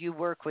insist you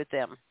work with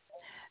them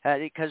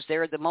because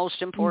they're the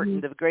most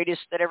important, the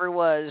greatest that ever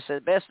was,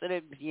 the best that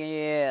it,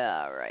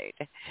 yeah, right.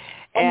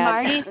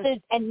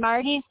 And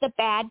Marty's the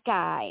bad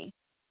guy.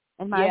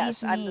 And Marty's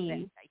yes, I'm mean. the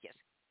bad guy.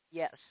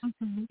 Yes,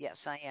 yes,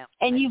 I am.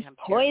 And you've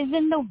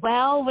poisoned the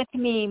well with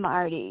me,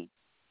 Marty.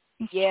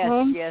 You've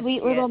turned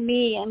sweet little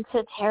me into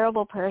a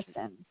terrible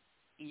person.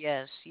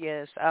 Yes,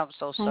 I'm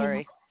so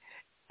sorry.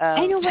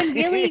 I know, when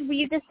really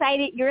you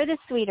decided you're the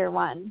sweeter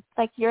one.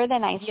 Like, you're the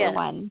nicer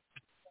one.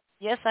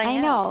 Yes, I am.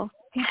 I know.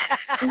 Yes,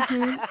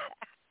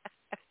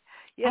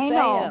 I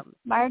know. I am.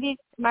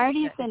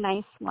 Marty's the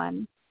nice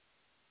one.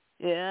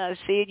 Yeah,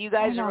 see, you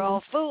guys are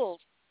all fools.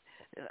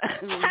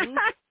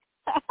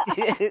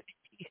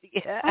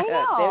 Yeah, I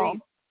know.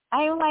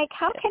 I'm like,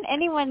 how can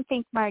anyone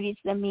think Marty's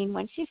the mean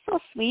one? She's so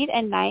sweet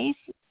and nice.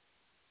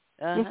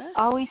 Just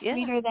always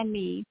sweeter than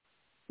me.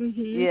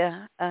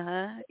 Yeah,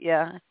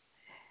 yeah.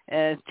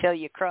 Until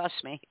you cross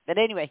me. But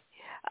anyway,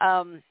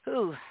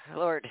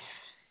 Lord,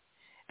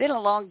 been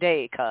a long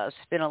day, Coz.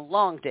 Been a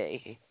long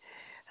day.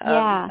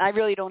 I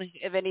really don't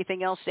have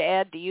anything else to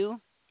add. Do you?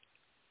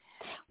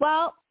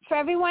 Well, for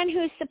everyone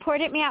who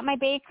supported me at my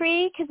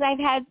bakery, because I've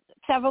had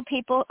several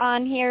people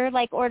on here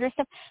like order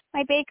stuff.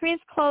 My bakery is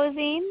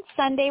closing.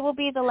 Sunday will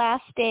be the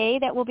last day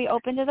that will be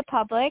open to the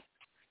public.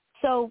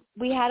 So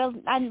we had a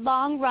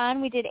long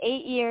run. We did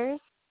 8 years,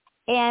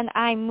 and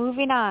I'm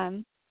moving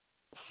on.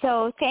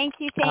 So thank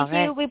you.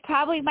 We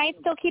probably might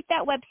still keep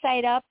that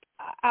website up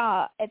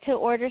to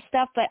order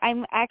stuff, but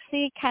I'm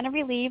actually kind of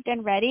relieved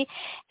and ready.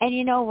 And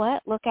you know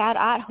what? Look out,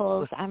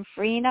 Otholes. I'm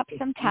freeing up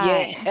some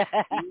time. Yeah.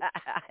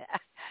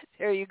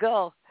 There you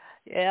go.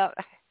 Yeah.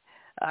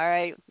 All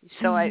right.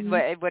 So what are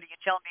you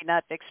telling me,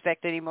 not to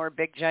expect any more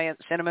big, giant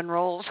cinnamon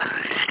rolls?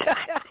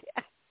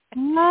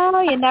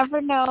 No, you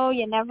never know.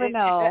 You never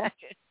know.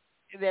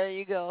 There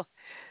you go.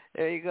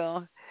 There you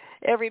go.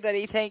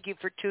 Everybody, thank you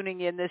for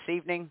tuning in this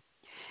evening.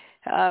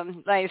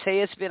 Like I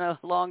say, it's been a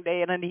long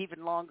day and an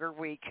even longer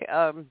week.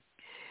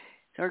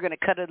 We're going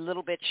to cut it a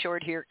little bit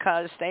short here.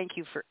 Coz, thank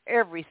you for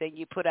everything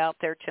you put out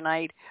there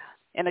tonight.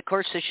 And, of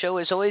course, the show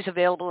is always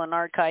available in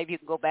archive. You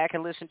can go back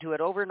and listen to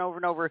it over and over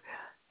and over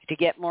to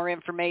get more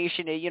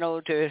information,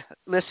 to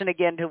listen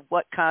again to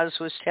what Coz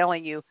was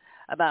telling you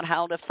about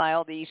how to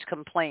file these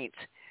complaints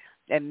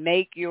and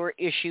make your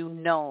issue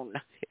known.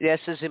 This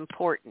is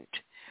important.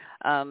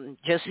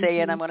 Just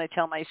saying I'm going to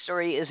tell my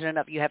story isn't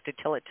enough. You have to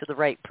tell it to the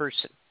right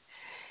person.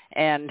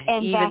 And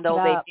even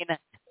though they didn't,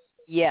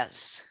 yes.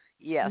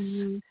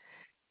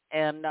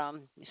 And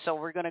so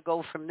we're going to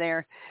go from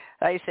there.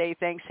 I say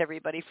thanks,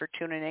 everybody, for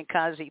tuning in.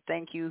 Kazi,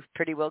 thank you.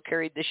 Pretty well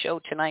carried the show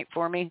tonight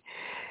for me.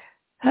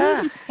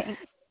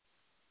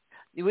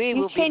 We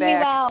will be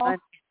back.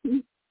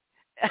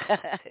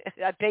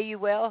 I pay you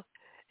well?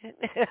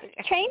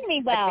 Train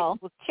me well.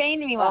 Train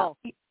me well.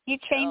 You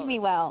trained me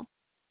well.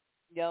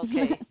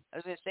 Okay. I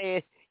was going to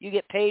say, you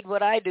get paid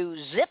what I do.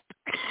 Zip.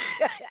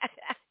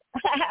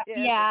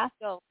 Yeah.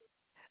 So,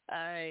 all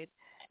right.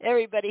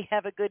 Everybody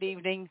have a good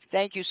evening.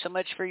 Thank you so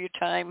much for your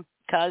time.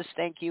 Coz,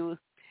 thank you.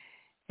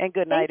 And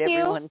good night,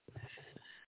 everyone.